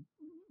know,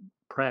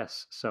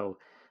 press. So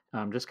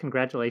just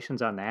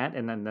congratulations on that,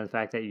 and then the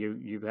fact that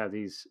you have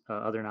these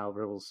other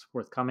novels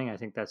forthcoming. I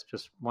think that's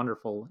just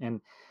wonderful,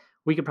 and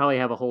we could probably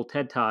have a whole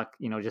TED talk,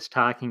 just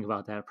talking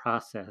about that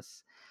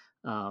process.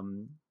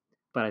 Um,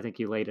 but I think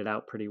you laid it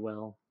out pretty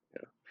well.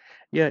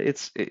 Yeah,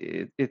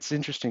 it's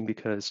interesting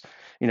because,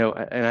 and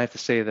I have to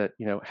say that,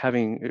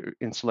 having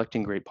in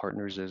selecting great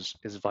partners is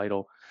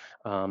vital.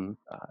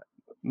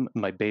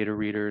 My beta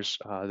readers,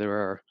 there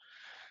are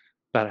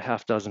about a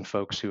half dozen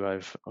folks who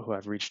I've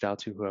reached out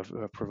to who have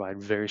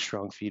provided very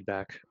strong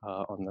feedback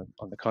on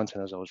the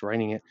content as I was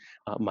writing it.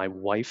 My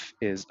wife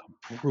is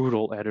a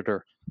brutal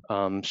editor.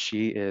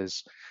 She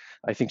is.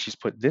 I think she's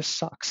put "this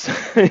sucks"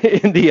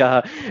 in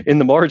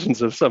the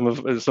margins of some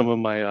of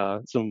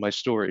my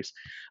stories,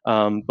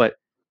 but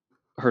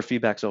her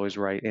feedback's always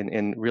right.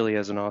 And really,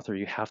 as an author,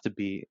 you have to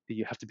be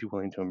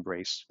willing to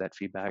embrace that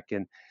feedback,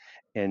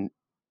 and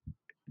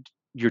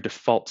your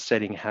default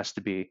setting has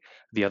to be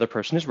the other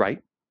person is right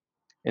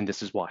and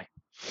this is why.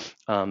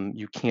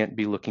 You can't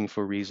be looking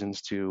for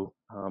reasons to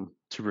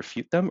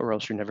refute them, or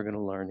else you're never going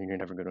to learn and you're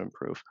never going to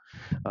improve.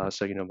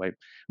 So, my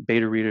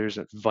beta readers,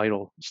 a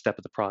vital step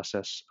of the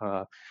process.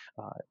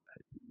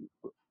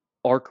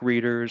 ARC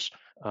readers,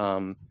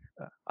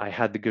 I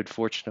had the good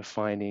fortune of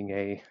finding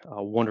a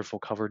wonderful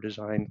cover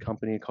design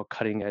company called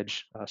Cutting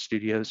Edge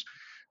Studios.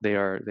 They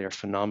are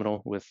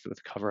phenomenal with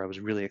cover. I was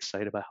really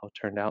excited about how it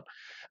turned out.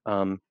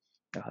 Um,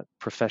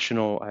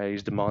 Professional, I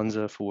used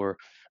Demonza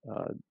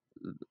uh,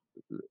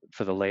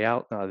 for the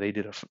layout. They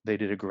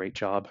did a great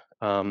job.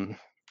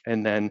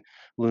 And then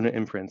Luna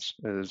Imprints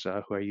is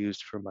who I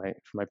used for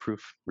my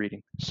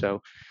proofreading.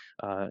 So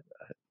uh,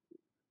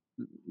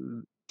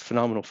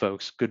 phenomenal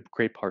folks,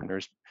 great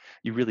partners.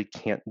 You really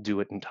can't do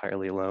it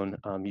entirely alone.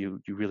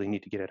 You really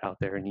need to get it out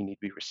there, and you need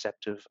to be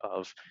receptive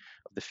of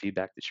the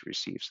feedback that you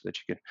receive, so that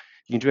you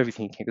can do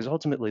everything you can. Because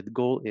ultimately, the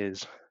goal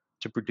is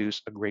to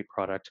produce a great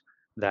product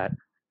that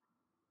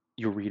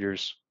your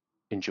readers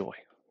enjoy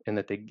and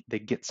that they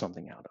get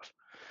something out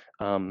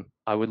of.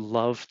 I would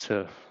love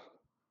to,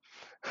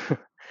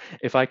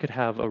 if I could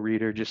have a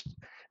reader,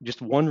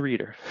 just one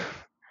reader,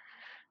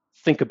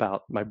 think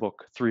about my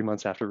book 3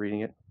 months after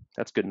reading it.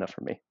 That's good enough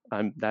for me.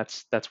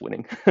 That's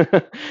winning.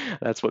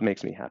 That's what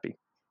makes me happy.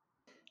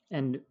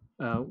 And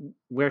uh,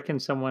 where can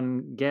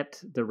someone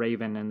get the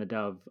Raven and the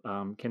Dove?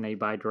 Can they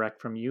buy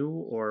direct from you,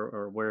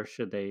 or where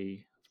should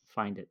they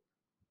find it?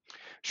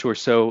 Sure.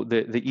 So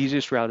the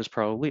easiest route is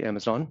probably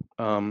Amazon.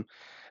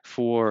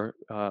 For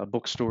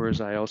bookstores,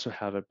 I also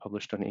have it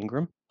published on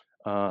Ingram.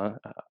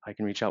 I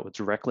can reach out with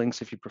direct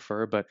links if you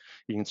prefer, but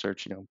you can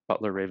search,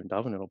 Butler Raven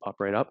Dove, and it'll pop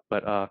right up.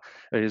 But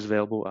it is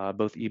available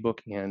both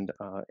ebook and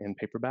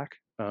paperback.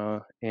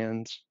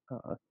 And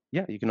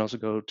yeah, you can also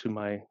go to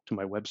my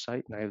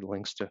website, and I have the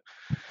links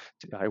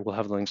I will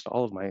have links to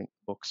all of my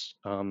books,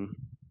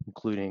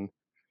 including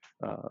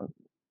uh,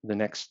 the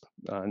next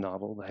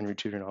novel, the Henry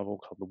Tudor novel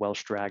called The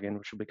Welsh Dragon,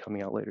 which will be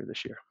coming out later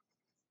this year.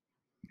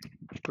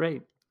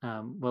 Great.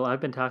 Well,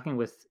 I've been talking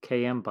with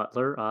K.M.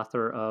 Butler,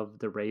 author of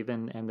The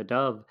Raven and the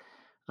Dove.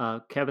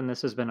 Kevin,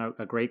 this has been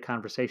a great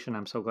conversation.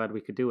 I'm so glad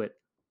we could do it.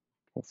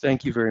 Well,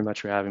 thank you very much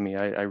for having me.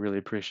 I really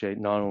appreciate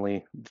not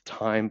only the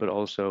time, but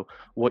also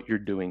what you're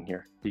doing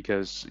here,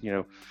 because,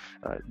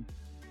 uh,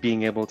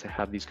 being able to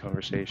have these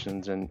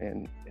conversations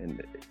and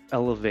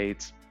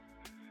elevate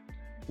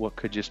what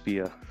could just be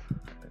a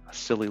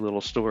silly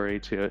little story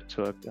to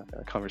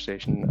a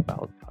conversation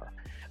about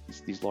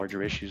these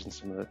larger issues and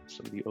some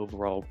of the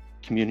overall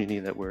community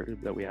that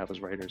we have as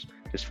writers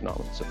is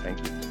phenomenal. So thank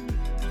you.